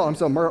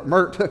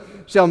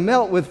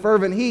with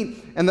fervent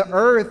heat, and the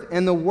earth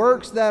and the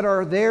works that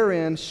are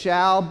therein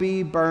shall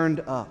be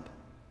burned up.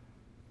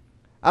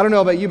 I don't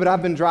know about you, but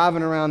I've been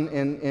driving around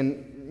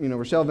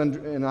Rochelle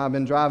and I've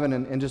been driving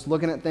and just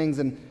looking at things,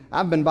 and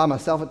I've been by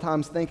myself at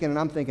times thinking, and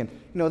I'm thinking,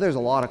 there's a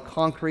lot of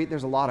concrete,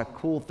 there's a lot of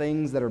cool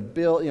things that are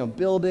built,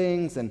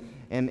 buildings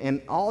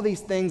and all these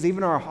things,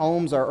 even our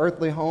homes, our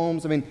earthly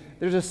homes. I mean,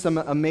 there's just some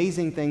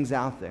amazing things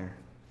out there.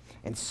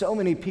 And so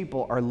many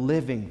people are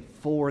living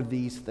for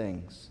these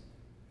things,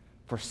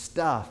 for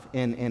stuff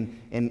and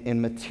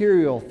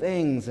material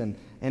things and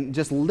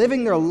just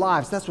living their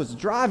lives. That's what's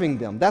driving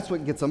them. That's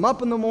what gets them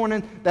up in the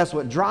morning. That's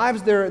what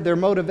drives their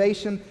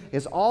motivation,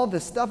 is all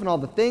this stuff and all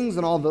the things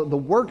and all the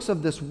works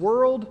of this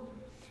world.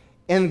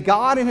 And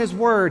God in his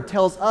word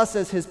tells us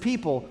as his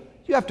people,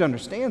 you have to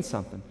understand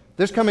something.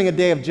 There's coming a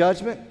day of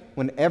judgment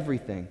when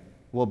everything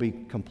will be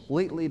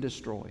completely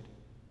destroyed.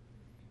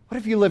 What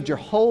if you lived your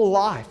whole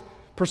life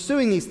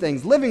pursuing these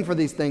things, living for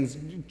these things?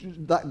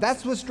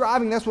 That's what's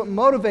driving, that's what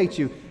motivates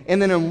you. And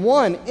then in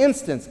one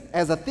instance,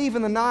 as a thief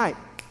in the night,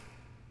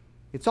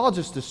 it's all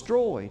just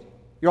destroyed.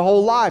 Your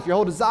whole life, your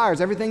whole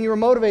desires, everything you were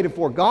motivated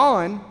for,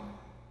 gone,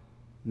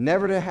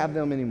 never to have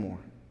them anymore.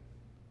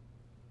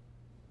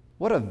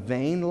 What a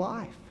vain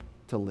life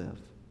to live.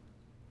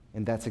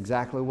 And that's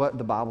exactly what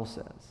the Bible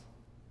says.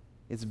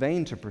 It's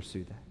vain to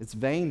pursue that. It's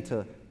vain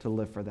to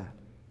live for that.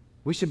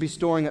 We should be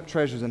storing up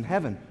treasures in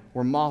heaven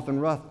where moth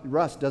and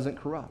rust doesn't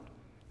corrupt.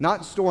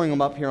 Not storing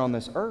them up here on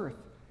this earth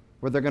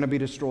where they're going to be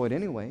destroyed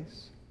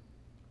anyways.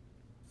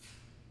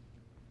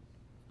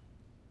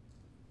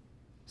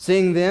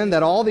 Seeing then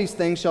that all these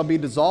things shall be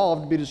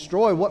dissolved, be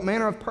destroyed, what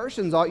manner of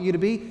persons ought you to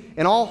be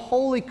in all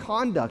holy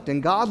conduct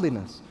and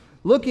godliness,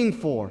 looking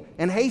for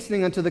and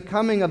hastening unto the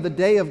coming of the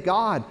day of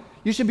God?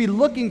 You should be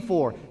looking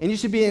for and you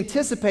should be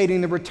anticipating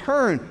the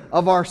return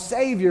of our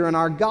Savior and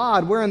our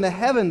God, wherein the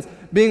heavens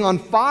being on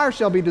fire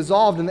shall be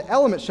dissolved and the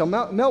elements shall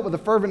melt with a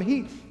fervent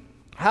heat.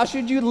 How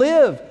should you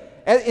live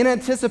in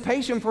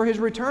anticipation for his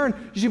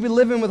return? You should be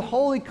living with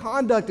holy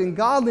conduct and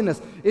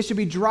godliness. It should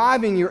be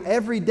driving your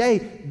every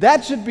day.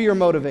 That should be your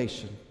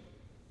motivation.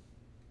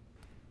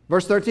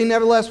 Verse 13,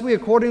 nevertheless, we,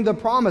 according to the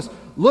promise,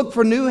 look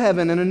for new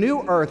heaven and a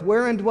new earth,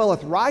 wherein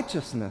dwelleth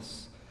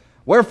righteousness.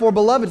 Wherefore,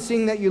 beloved,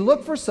 seeing that you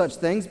look for such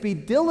things, be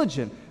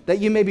diligent, that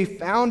you may be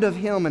found of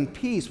him in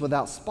peace,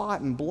 without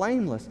spot and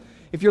blameless.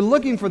 If you're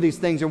looking for these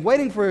things, you're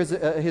waiting for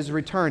his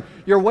return,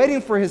 you're waiting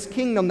for his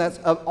kingdom that's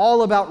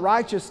all about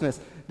righteousness,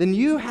 then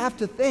you have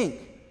to think,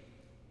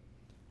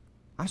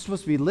 I'm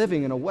supposed to be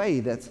living in a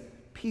way that's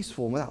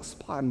peaceful and without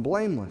spot and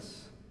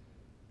blameless.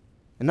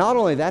 And not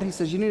only that, he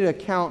says you need to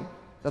account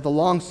that the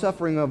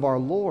long-suffering of our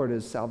Lord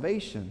is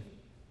salvation.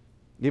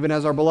 Even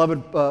as our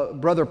beloved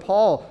brother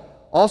Paul,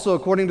 also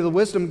according to the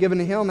wisdom given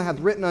to him, hath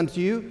written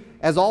unto you,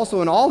 as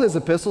also in all his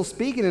epistles,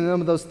 speaking in them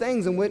of those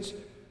things in which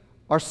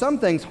are some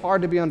things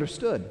hard to be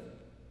understood,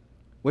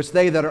 which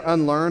they that are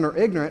unlearned or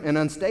ignorant and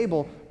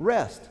unstable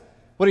rest.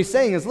 What he's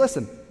saying is,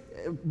 listen,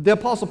 the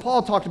Apostle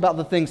Paul talked about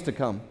the things to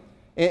come,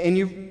 and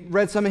you've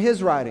read some of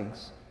his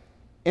writings,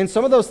 and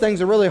some of those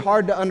things are really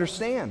hard to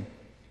understand.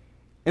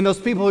 And those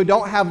people who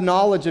don't have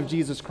knowledge of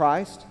Jesus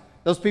Christ,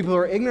 those people who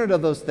are ignorant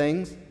of those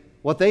things,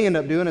 what they end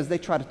up doing is they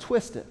try to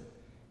twist it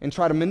and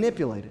try to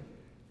manipulate it.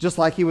 Just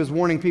like he was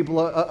warning people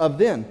of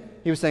then.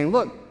 He was saying,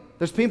 look,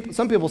 there's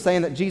some people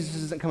saying that Jesus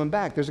isn't coming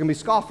back. There's going to be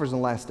scoffers in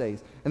the last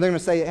days. And they're going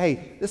to say,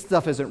 hey, this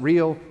stuff isn't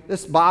real.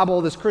 This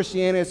Bible, this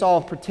Christianity, it's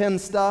all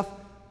pretend stuff.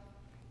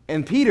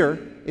 And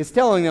Peter is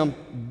telling them,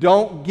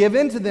 don't give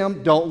in to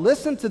them, don't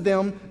listen to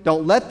them,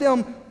 don't let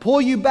them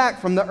pull you back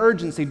from the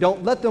urgency,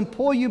 don't let them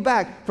pull you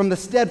back from the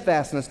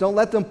steadfastness, don't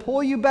let them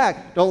pull you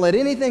back, don't let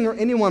anything or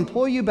anyone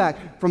pull you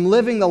back from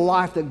living the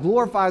life that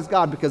glorifies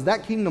God, because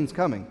that kingdom's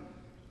coming.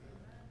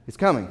 It's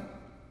coming.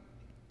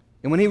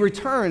 And when he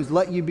returns,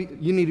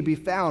 you need to be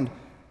found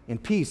in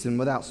peace and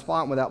without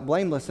spot and without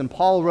blameless. And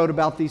Paul wrote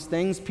about these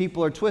things.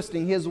 People are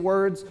twisting his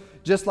words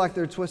just like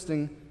they're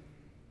twisting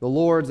the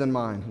Lord's and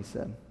mine, he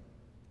said,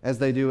 as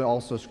they do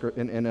also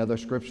in other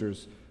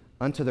scriptures,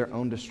 unto their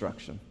own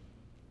destruction.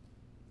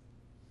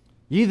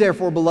 Ye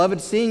therefore, beloved,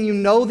 seeing you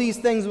know these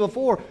things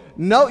before,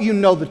 you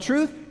know the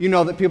truth, you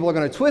know that people are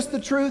going to twist the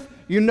truth,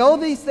 you know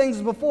these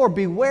things before,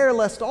 beware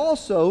lest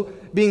also,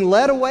 being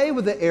led away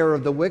with the error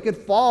of the wicked,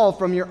 fall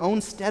from your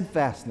own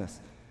steadfastness.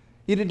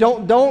 You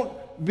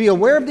don't be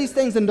aware of these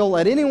things, and don't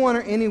let anyone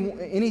or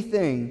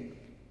anything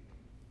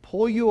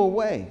pull you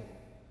away.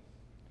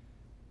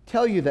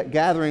 Tell you that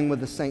gathering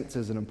with the saints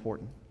isn't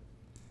important.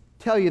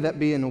 Tell you that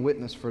being a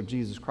witness for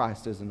Jesus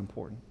Christ isn't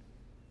important.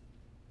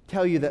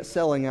 Tell you that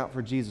selling out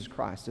for Jesus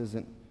Christ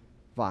isn't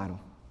vital.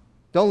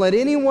 Don't let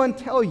anyone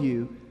tell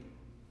you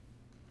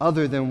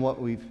other than what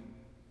we've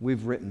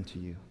written to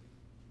you.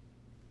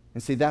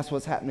 And see, that's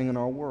what's happening in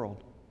our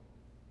world.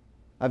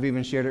 I've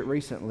even shared it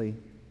recently,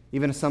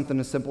 even something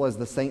as simple as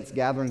the saints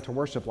gathering to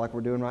worship like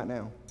we're doing right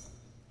now.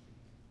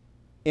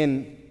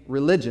 In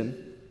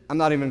religion, I'm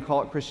not even going to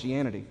call it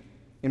Christianity.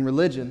 In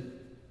religion,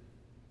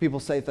 people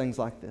say things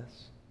like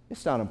this.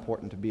 It's not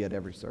important to be at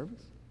every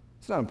service.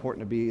 It's not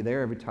important to be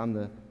there every time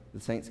the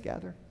saints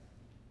gather.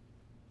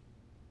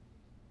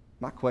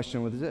 My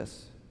question was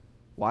this: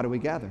 why do we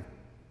gather?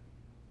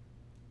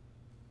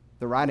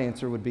 The right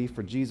answer would be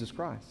for Jesus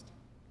Christ.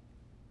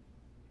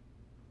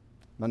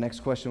 My next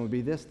question would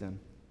be this then: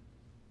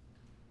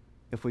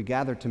 if we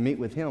gather to meet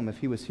with Him, if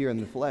He was here in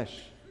the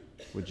flesh,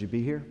 would you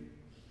be here?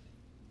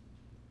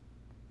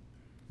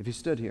 If He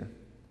stood here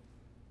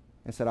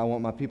and said, I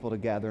want my people to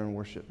gather and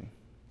worship me,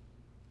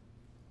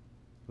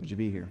 would you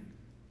be here?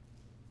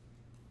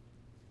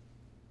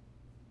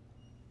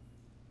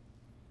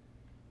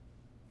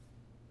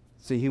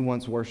 See, He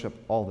wants worship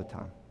all the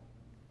time.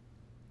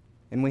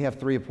 And we have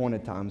 3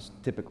 appointed times,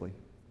 typically.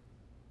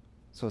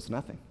 So it's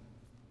nothing.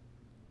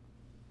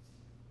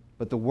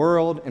 But the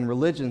world and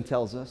religion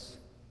tells us,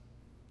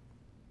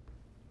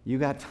 you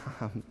got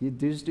time. You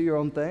just do your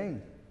own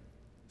thing.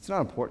 It's not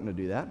important to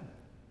do that.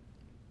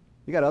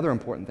 You got other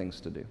important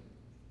things to do.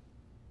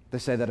 They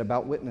say that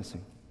about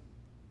witnessing.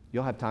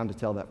 You'll have time to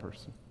tell that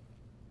person.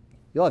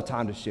 You'll have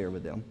time to share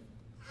with them.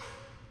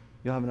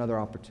 You'll have another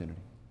opportunity.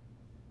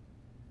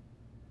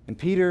 And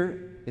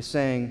Peter is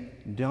saying,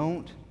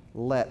 don't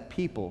let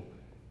people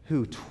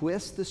who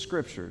twist the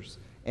scriptures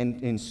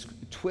and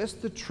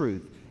twist the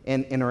truth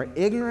and are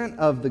ignorant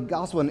of the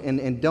gospel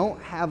and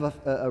don't have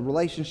a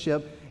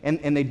relationship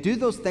and they do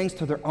those things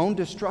to their own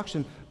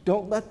destruction,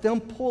 don't let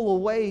them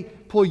pull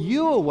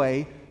you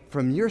away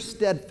from your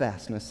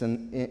steadfastness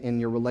in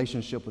your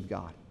relationship with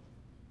God.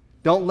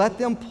 Don't let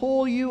them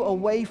pull you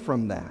away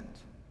from that.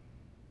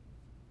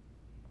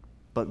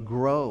 But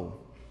grow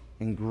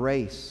in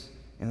grace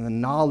and the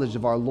knowledge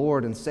of our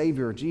Lord and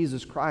Savior,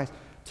 Jesus Christ.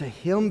 To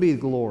Him be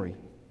glory,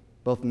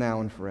 both now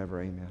and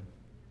forever. Amen.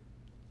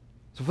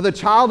 So for the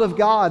child of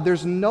God,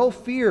 there's no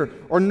fear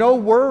or no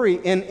worry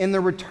in the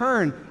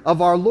return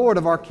of our Lord,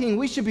 of our King.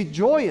 We should be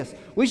joyous.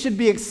 We should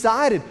be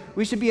excited.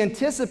 We should be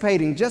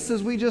anticipating, just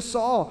as we just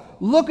saw,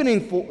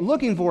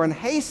 looking for and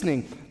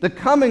hastening the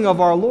coming of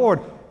our Lord,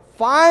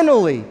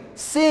 finally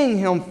seeing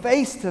Him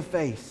face to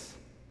face.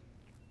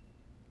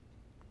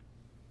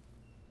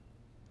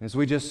 As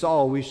we just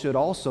saw, we should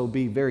also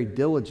be very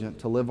diligent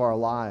to live our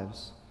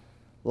lives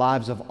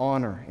of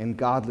honor and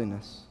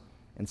godliness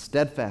and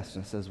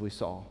steadfastness, as we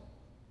saw.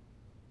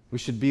 We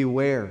should be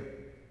aware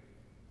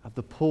of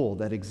the pull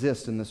that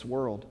exists in this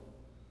world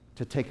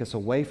to take us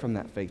away from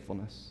that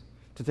faithfulness,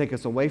 to take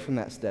us away from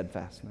that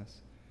steadfastness.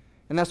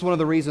 And that's one of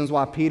the reasons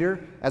why Peter,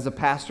 as a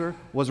pastor,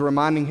 was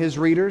reminding his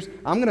readers,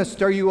 I'm going to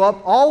stir you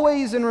up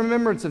always in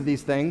remembrance of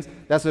these things.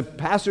 That's a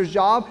pastor's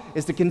job,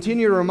 is to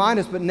continue to remind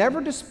us, but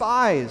never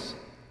despise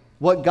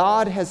what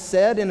God has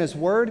said in His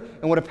Word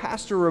and what a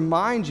pastor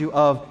reminds you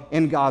of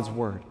in God's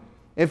Word.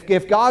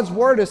 If God's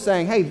Word is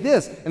saying, hey,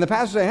 this, and the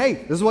pastor saying, hey,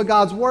 this is what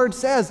God's Word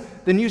says,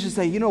 then you should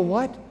say, you know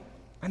what?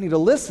 I need to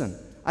listen.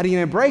 I need to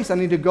embrace. I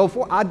need to go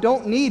forward. I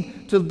don't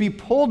need to be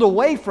pulled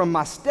away from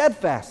my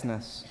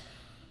steadfastness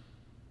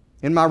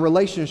in my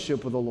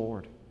relationship with the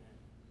Lord.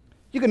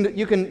 You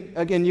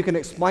can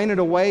explain it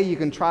away. You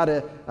can try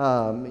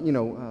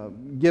to,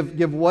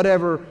 give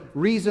whatever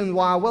reason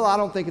why. Well, I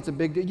don't think it's a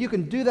big deal. You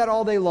can do that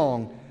all day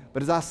long.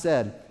 But as I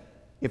said,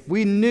 if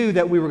we knew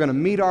that we were going to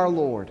meet our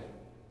Lord,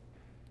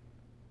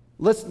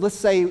 let's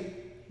say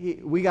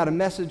we got a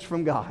message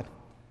from God,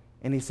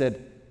 and He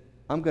said,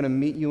 I'm going to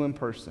meet you in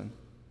person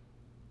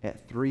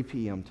at 3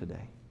 p.m.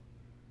 today.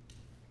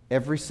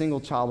 Every single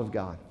child of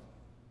God,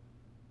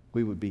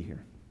 we would be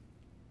here.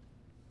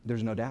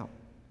 There's no doubt,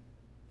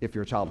 if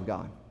you're a child of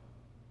God.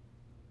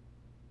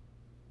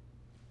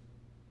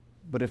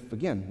 But if,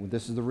 again,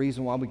 this is the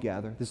reason why we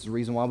gather, this is the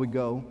reason why we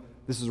go,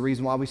 this is the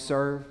reason why we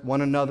serve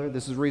one another,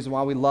 this is the reason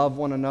why we love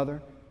one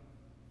another,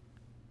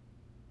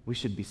 we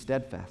should be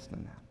steadfast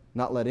in that.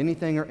 Not let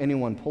anything or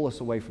anyone pull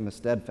us away from the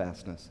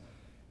steadfastness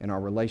in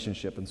our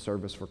relationship and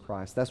service for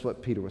Christ. That's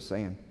what Peter was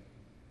saying.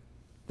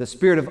 The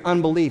spirit of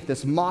unbelief,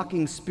 this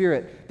mocking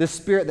spirit, this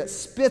spirit that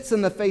spits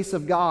in the face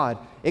of God,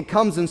 it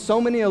comes in so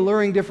many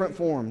alluring different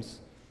forms.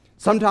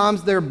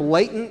 Sometimes they're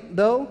blatant,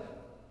 though,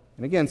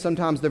 and again,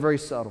 sometimes they're very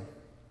subtle.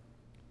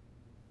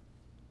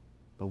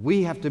 But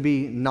we have to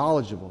be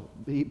knowledgeable.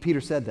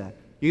 Peter said that.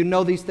 You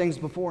know these things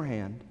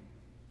beforehand.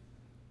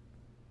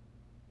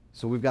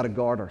 So we've got to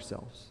guard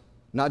ourselves.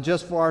 Not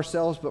just for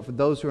ourselves, but for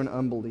those who are in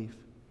unbelief.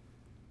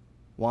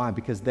 Why?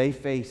 Because they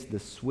face the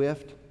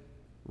swift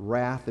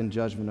wrath and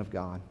judgment of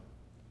God.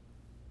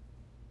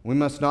 We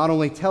must not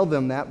only tell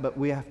them that, but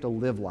we have to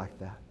live like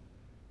that.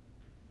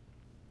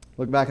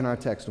 Look back in our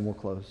text and we'll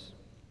close.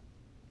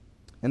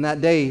 In that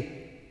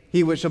day,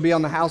 he which shall be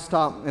on the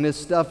housetop and his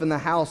stuff in the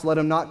house, let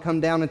him not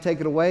come down and take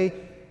it away.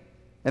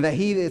 And that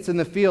he that's in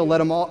the field, let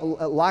him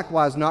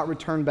likewise not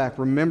return back.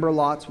 Remember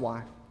Lot's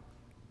wife.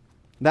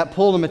 That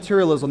pull to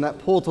materialism, that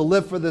pull to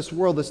live for this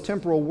world, this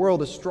temporal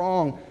world is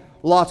strong.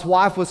 Lot's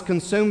wife was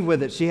consumed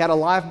with it. She had a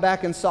life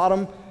back in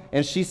Sodom,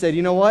 and she said,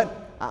 you know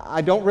what?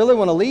 I don't really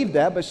want to leave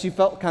that, but she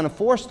felt kind of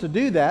forced to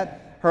do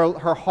that.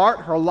 Her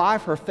heart, her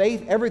life, her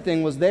faith,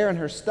 everything was there in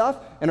her stuff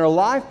and her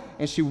life,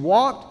 and she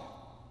walked,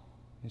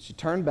 and she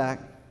turned back,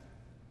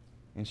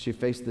 and she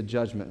faced the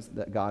judgments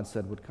that God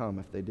said would come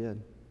if they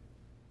did.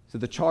 So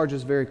the charge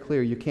is very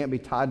clear. You can't be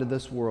tied to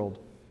this world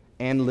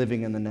and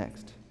living in the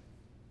next.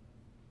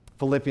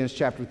 Philippians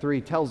chapter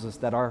 3 tells us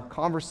that our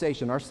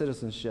conversation, our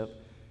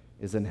citizenship,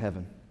 is in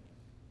heaven.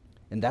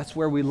 And that's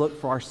where we look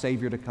for our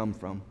Savior to come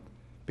from,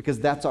 because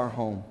that's our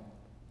home.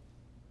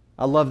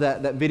 I love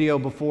that video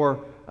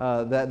before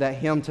that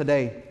hymn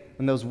today,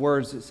 and those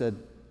words, it said,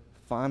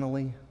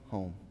 finally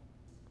home.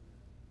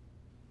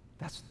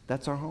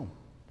 That's our home.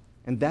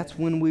 And that's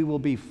when we will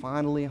be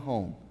finally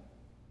home.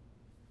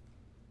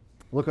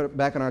 Look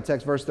back in our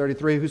text, verse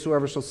 33,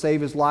 whosoever shall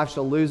save his life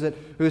shall lose it.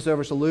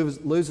 Whosoever shall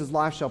lose his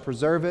life shall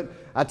preserve it.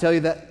 I tell you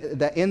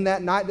that in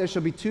that night there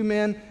shall be two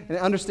men. And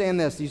understand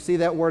this. You see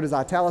that word is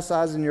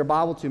italicized in your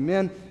Bible, two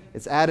men.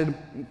 It's added.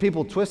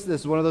 People twist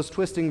this. One of those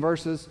twisting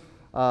verses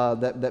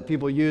that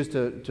people use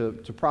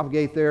to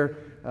propagate their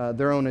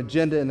own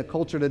agenda in the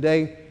culture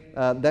today.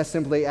 That's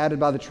simply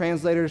added by the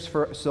translators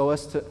for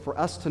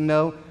us to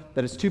know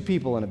that it's two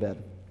people in a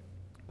bed.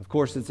 Of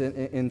course, it's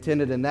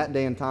intended in that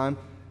day and time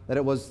that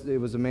it was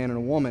a man and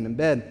a woman in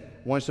bed.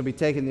 One shall be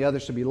taken, the other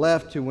shall be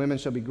left. Two women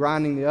shall be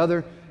grinding the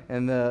other,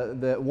 and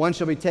the one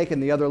shall be taken,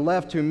 the other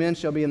left. Two men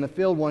shall be in the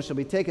field, one shall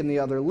be taken, the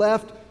other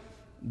left.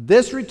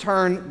 This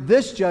return,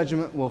 this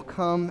judgment will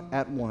come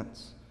at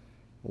once.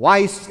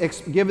 Why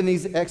he's given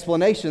these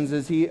explanations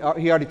is he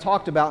already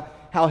talked about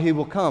how he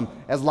will come.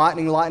 As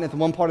lightning lighteneth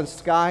one part of the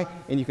sky,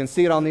 and you can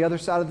see it on the other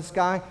side of the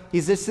sky.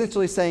 He's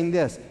essentially saying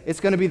this. It's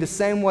going to be the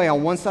same way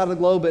on one side of the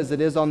globe as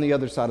it is on the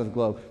other side of the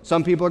globe.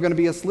 Some people are going to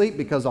be asleep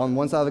because on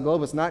one side of the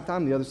globe it's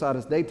nighttime, the other side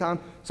is daytime.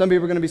 Some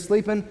people are going to be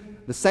sleeping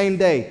the same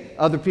day.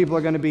 Other people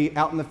are going to be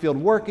out in the field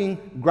working,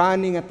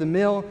 grinding at the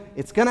mill.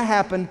 It's going to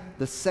happen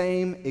the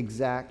same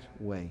exact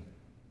way.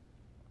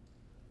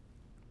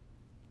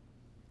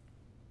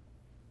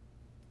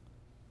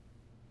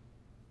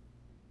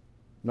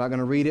 I'm not going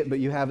to read it, but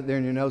you have it there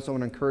in your notes. I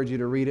want to encourage you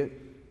to read it.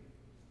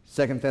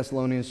 2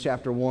 Thessalonians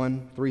chapter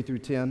 1, 3 through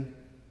 10.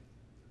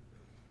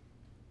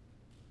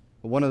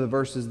 One of the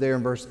verses there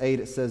in verse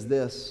 8, it says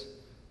this,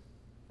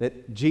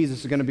 that Jesus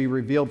is going to be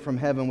revealed from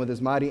heaven with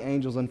his mighty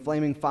angels in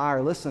flaming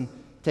fire. Listen,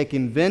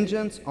 taking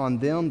vengeance on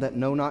them that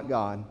know not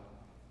God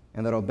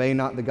and that obey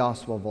not the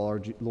gospel of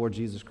our Lord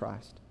Jesus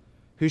Christ,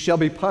 who shall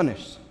be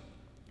punished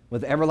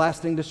with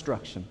everlasting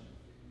destruction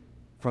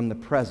from the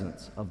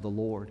presence of the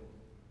Lord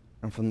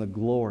and from the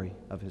glory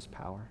of his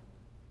power.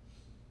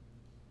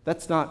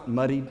 That's not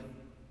muddied.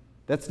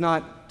 That's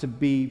not to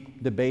be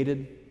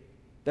debated.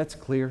 That's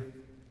clear.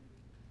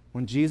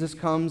 When Jesus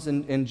comes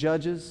and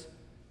judges,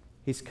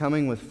 he's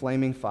coming with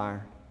flaming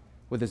fire,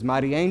 with his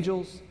mighty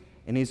angels,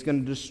 and he's going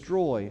to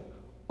destroy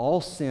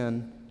all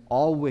sin,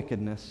 all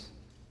wickedness,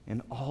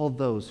 and all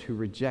those who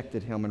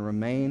rejected him and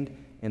remained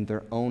in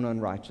their own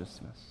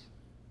unrighteousness.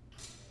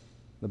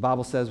 The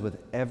Bible says with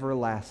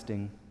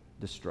everlasting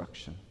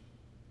destruction.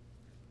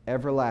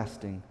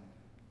 Everlasting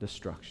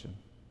destruction.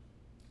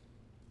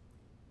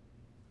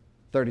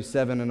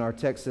 37 in our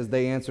text says,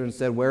 they answered and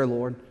said, where,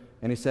 Lord?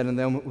 And he said unto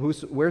them,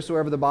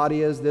 wheresoever the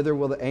body is, thither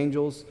will the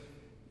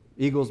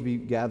eagles be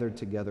gathered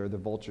together, the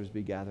vultures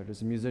be gathered. As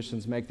the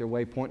musicians make their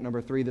way, point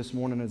number 3 this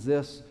morning is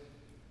this.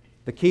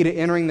 The key to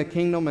entering the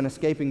kingdom and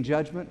escaping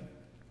judgment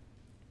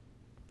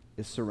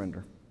is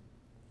surrender.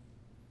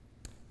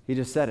 He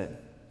just said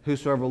it.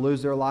 Whosoever will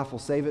lose their life will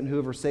save it, and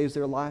whoever saves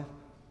their life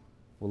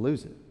will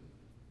lose it.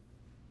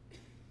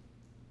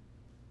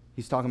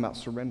 He's talking about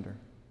surrender.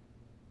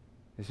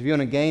 If you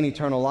want to gain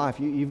eternal life,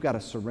 you've got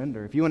to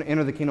surrender. If you want to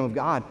enter the kingdom of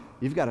God,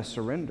 you've got to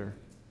surrender.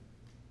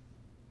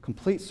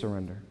 Complete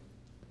surrender.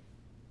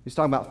 He's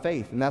talking about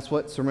faith, and that's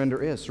what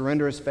surrender is.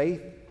 Surrender is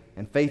faith,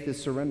 and faith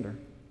is surrender.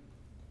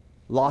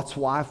 Lot's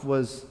wife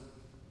was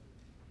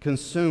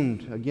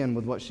consumed, again,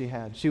 with what she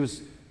had. She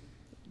was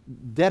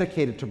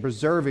dedicated to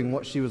preserving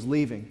what she was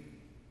leaving.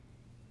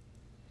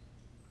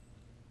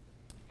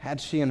 Had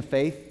she in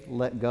faith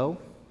let go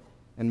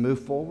and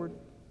moved forward,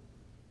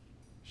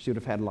 she would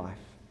have had life.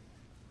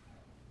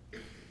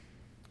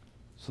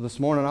 So this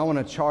morning I want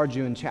to charge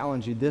you and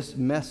challenge you. This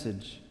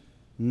message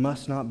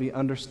must not be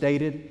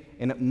understated,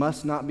 and it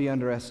must not be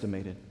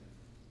underestimated.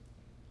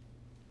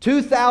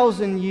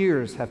 2,000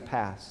 years have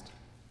passed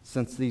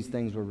since these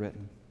things were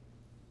written.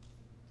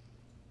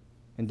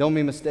 And don't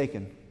be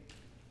mistaken,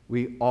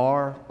 we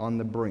are on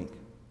the brink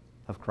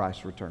of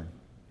Christ's return.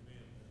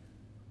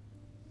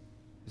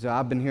 So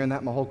I've been hearing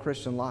that my whole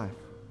Christian life.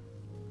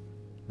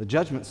 The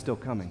judgment's still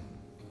coming,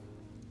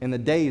 and the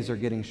days are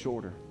getting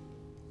shorter.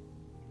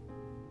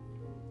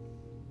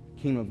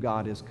 The kingdom of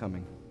God is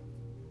coming.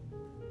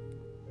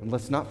 And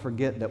let's not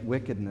forget that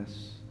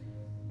wickedness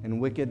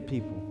and wicked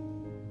people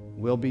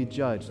will be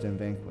judged and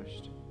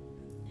vanquished.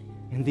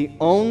 And the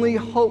only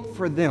hope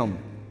for them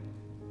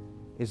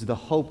is the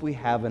hope we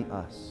have in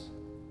us.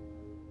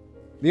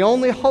 The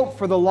only hope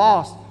for the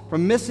lost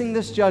from missing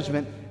this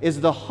judgment is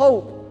the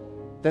hope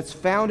that's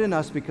found in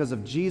us because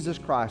of Jesus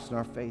Christ and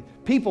our faith.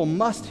 People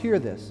must hear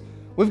this.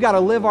 We've got to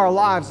live our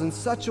lives in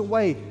such a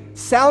way,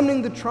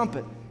 sounding the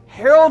trumpet,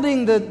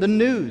 heralding the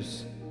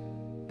news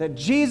that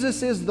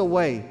Jesus is the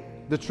way,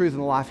 the truth,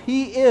 and the life.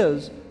 He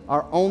is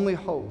our only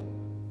hope.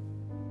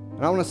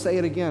 And I want to say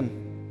it again.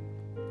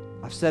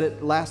 I've said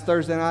it last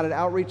Thursday night at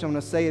Outreach. I'm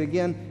going to say it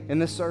again in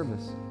this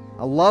service.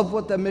 I love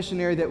what the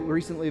missionary that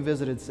recently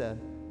visited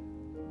said.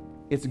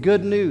 It's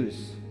good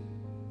news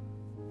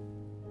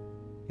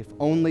if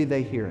only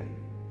they hear it.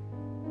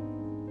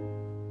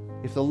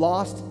 If the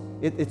lost,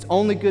 it's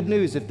only good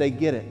news if they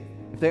get it,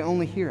 if they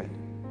only hear it.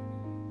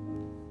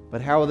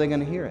 But how are they going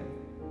to hear it?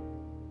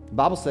 The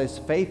Bible says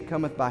faith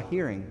cometh by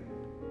hearing,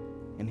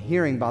 and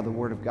hearing by the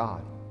word of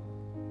God.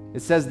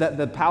 It says that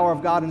the power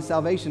of God in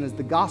salvation is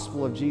the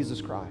gospel of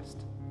Jesus Christ.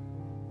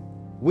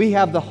 We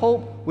have the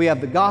hope, we have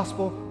the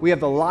gospel, we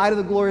have the light of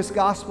the glorious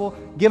gospel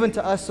given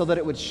to us so that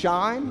it would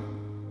shine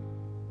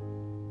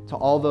to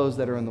all those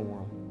that are in the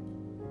world.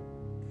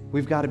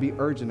 We've got to be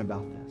urgent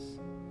about this.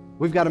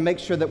 We've got to make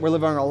sure that we're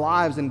living our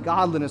lives in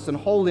godliness and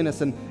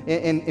holiness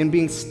and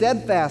being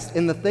steadfast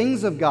in the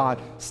things of God,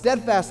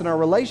 steadfast in our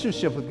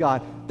relationship with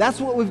God. That's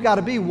what we've got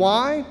to be.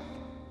 Why?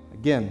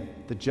 Again,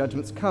 the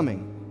judgment's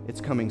coming. It's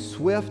coming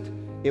swift.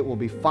 It will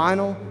be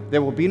final.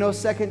 There will be no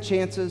second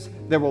chances.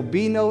 There will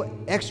be no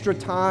extra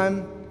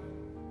time.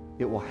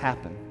 It will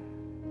happen.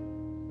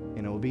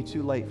 And it will be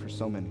too late for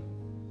so many.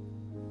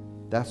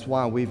 That's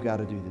why we've got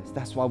to do this.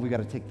 That's why we've got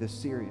to take this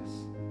serious.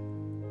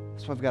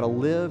 That's why we've got to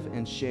live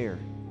and share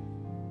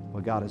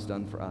what God has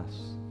done for us.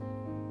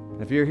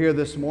 And if you're here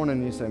this morning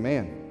and you say,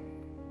 man,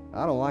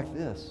 I don't like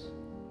this,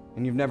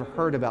 and you've never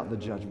heard about the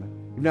judgment,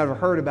 you've never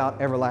heard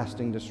about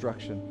everlasting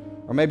destruction,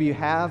 or maybe you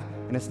have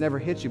and it's never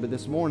hit you, but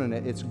this morning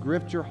it's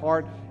gripped your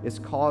heart, it's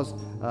caused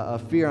a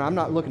fear. And I'm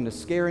not looking to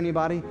scare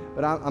anybody,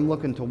 but I'm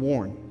looking to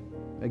warn.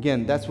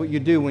 Again, that's what you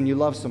do when you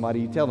love somebody.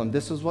 You tell them,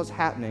 this is what's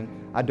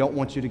happening. I don't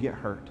want you to get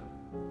hurt.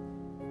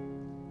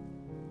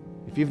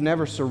 If you've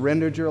never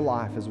surrendered your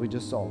life, as we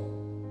just saw,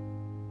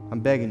 I'm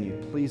begging you,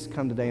 please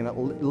come today and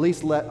at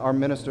least let our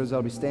ministers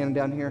that'll be standing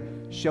down here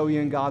show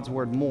you in God's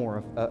Word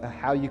more of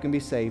how you can be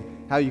saved,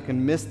 how you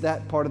can miss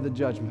that part of the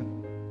judgment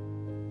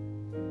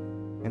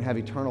and have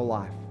eternal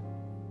life,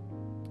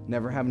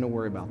 never having to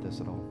worry about this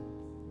at all.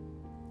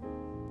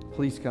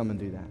 Please come and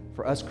do that.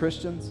 For us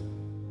Christians,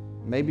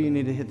 maybe you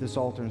need to hit this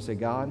altar and say,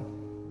 God,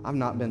 I've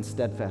not been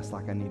steadfast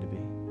like I need to be.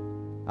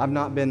 I've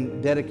not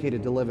been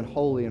dedicated to living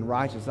holy and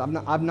righteous.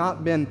 I've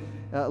not been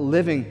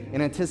living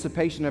in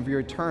anticipation of your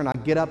return. I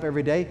get up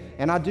every day,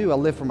 and I do. I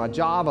live for my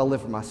job. I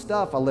live for my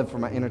stuff. I live for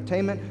my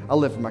entertainment. I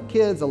live for my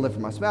kids. I live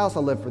for my spouse. I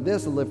live for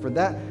this. I live for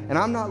that. And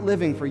I'm not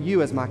living for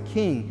you as my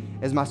king,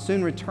 as my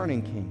soon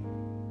returning king.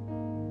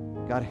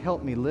 God,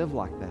 help me live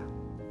like that.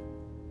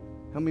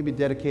 Help me be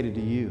dedicated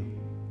to you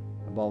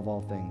above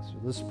all things.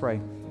 Let's pray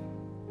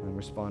and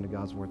respond to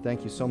God's word.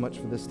 Thank you so much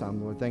for this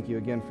time, Lord. Thank you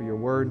again for your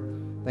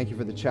word. Thank you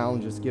for the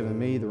challenge it's given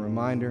me, the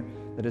reminder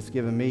that it's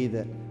given me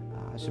that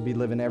I should be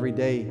living every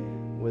day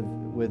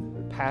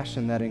with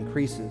passion that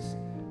increases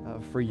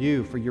for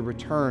you, for your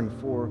return,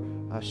 for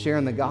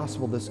sharing the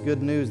gospel, this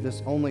good news,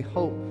 this only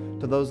hope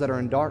to those that are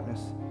in darkness,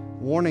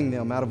 warning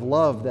them out of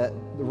love that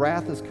the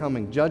wrath is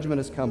coming, judgment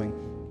is coming.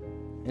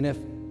 And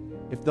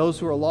if those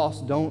who are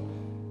lost don't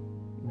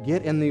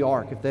get in the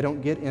ark, if they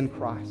don't get in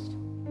Christ,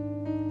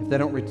 if they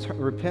don't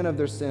repent of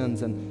their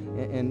sins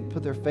and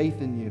put their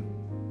faith in you,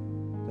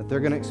 that they're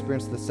going to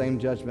experience the same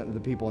judgment that the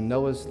people in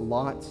Noah's,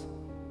 Lot's,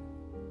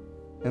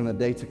 and the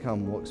day to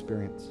come will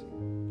experience.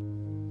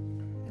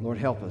 Lord,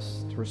 help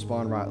us to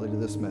respond rightly to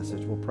this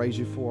message. We'll praise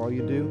you for all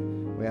you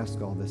do. We ask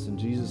all this in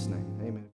Jesus' name.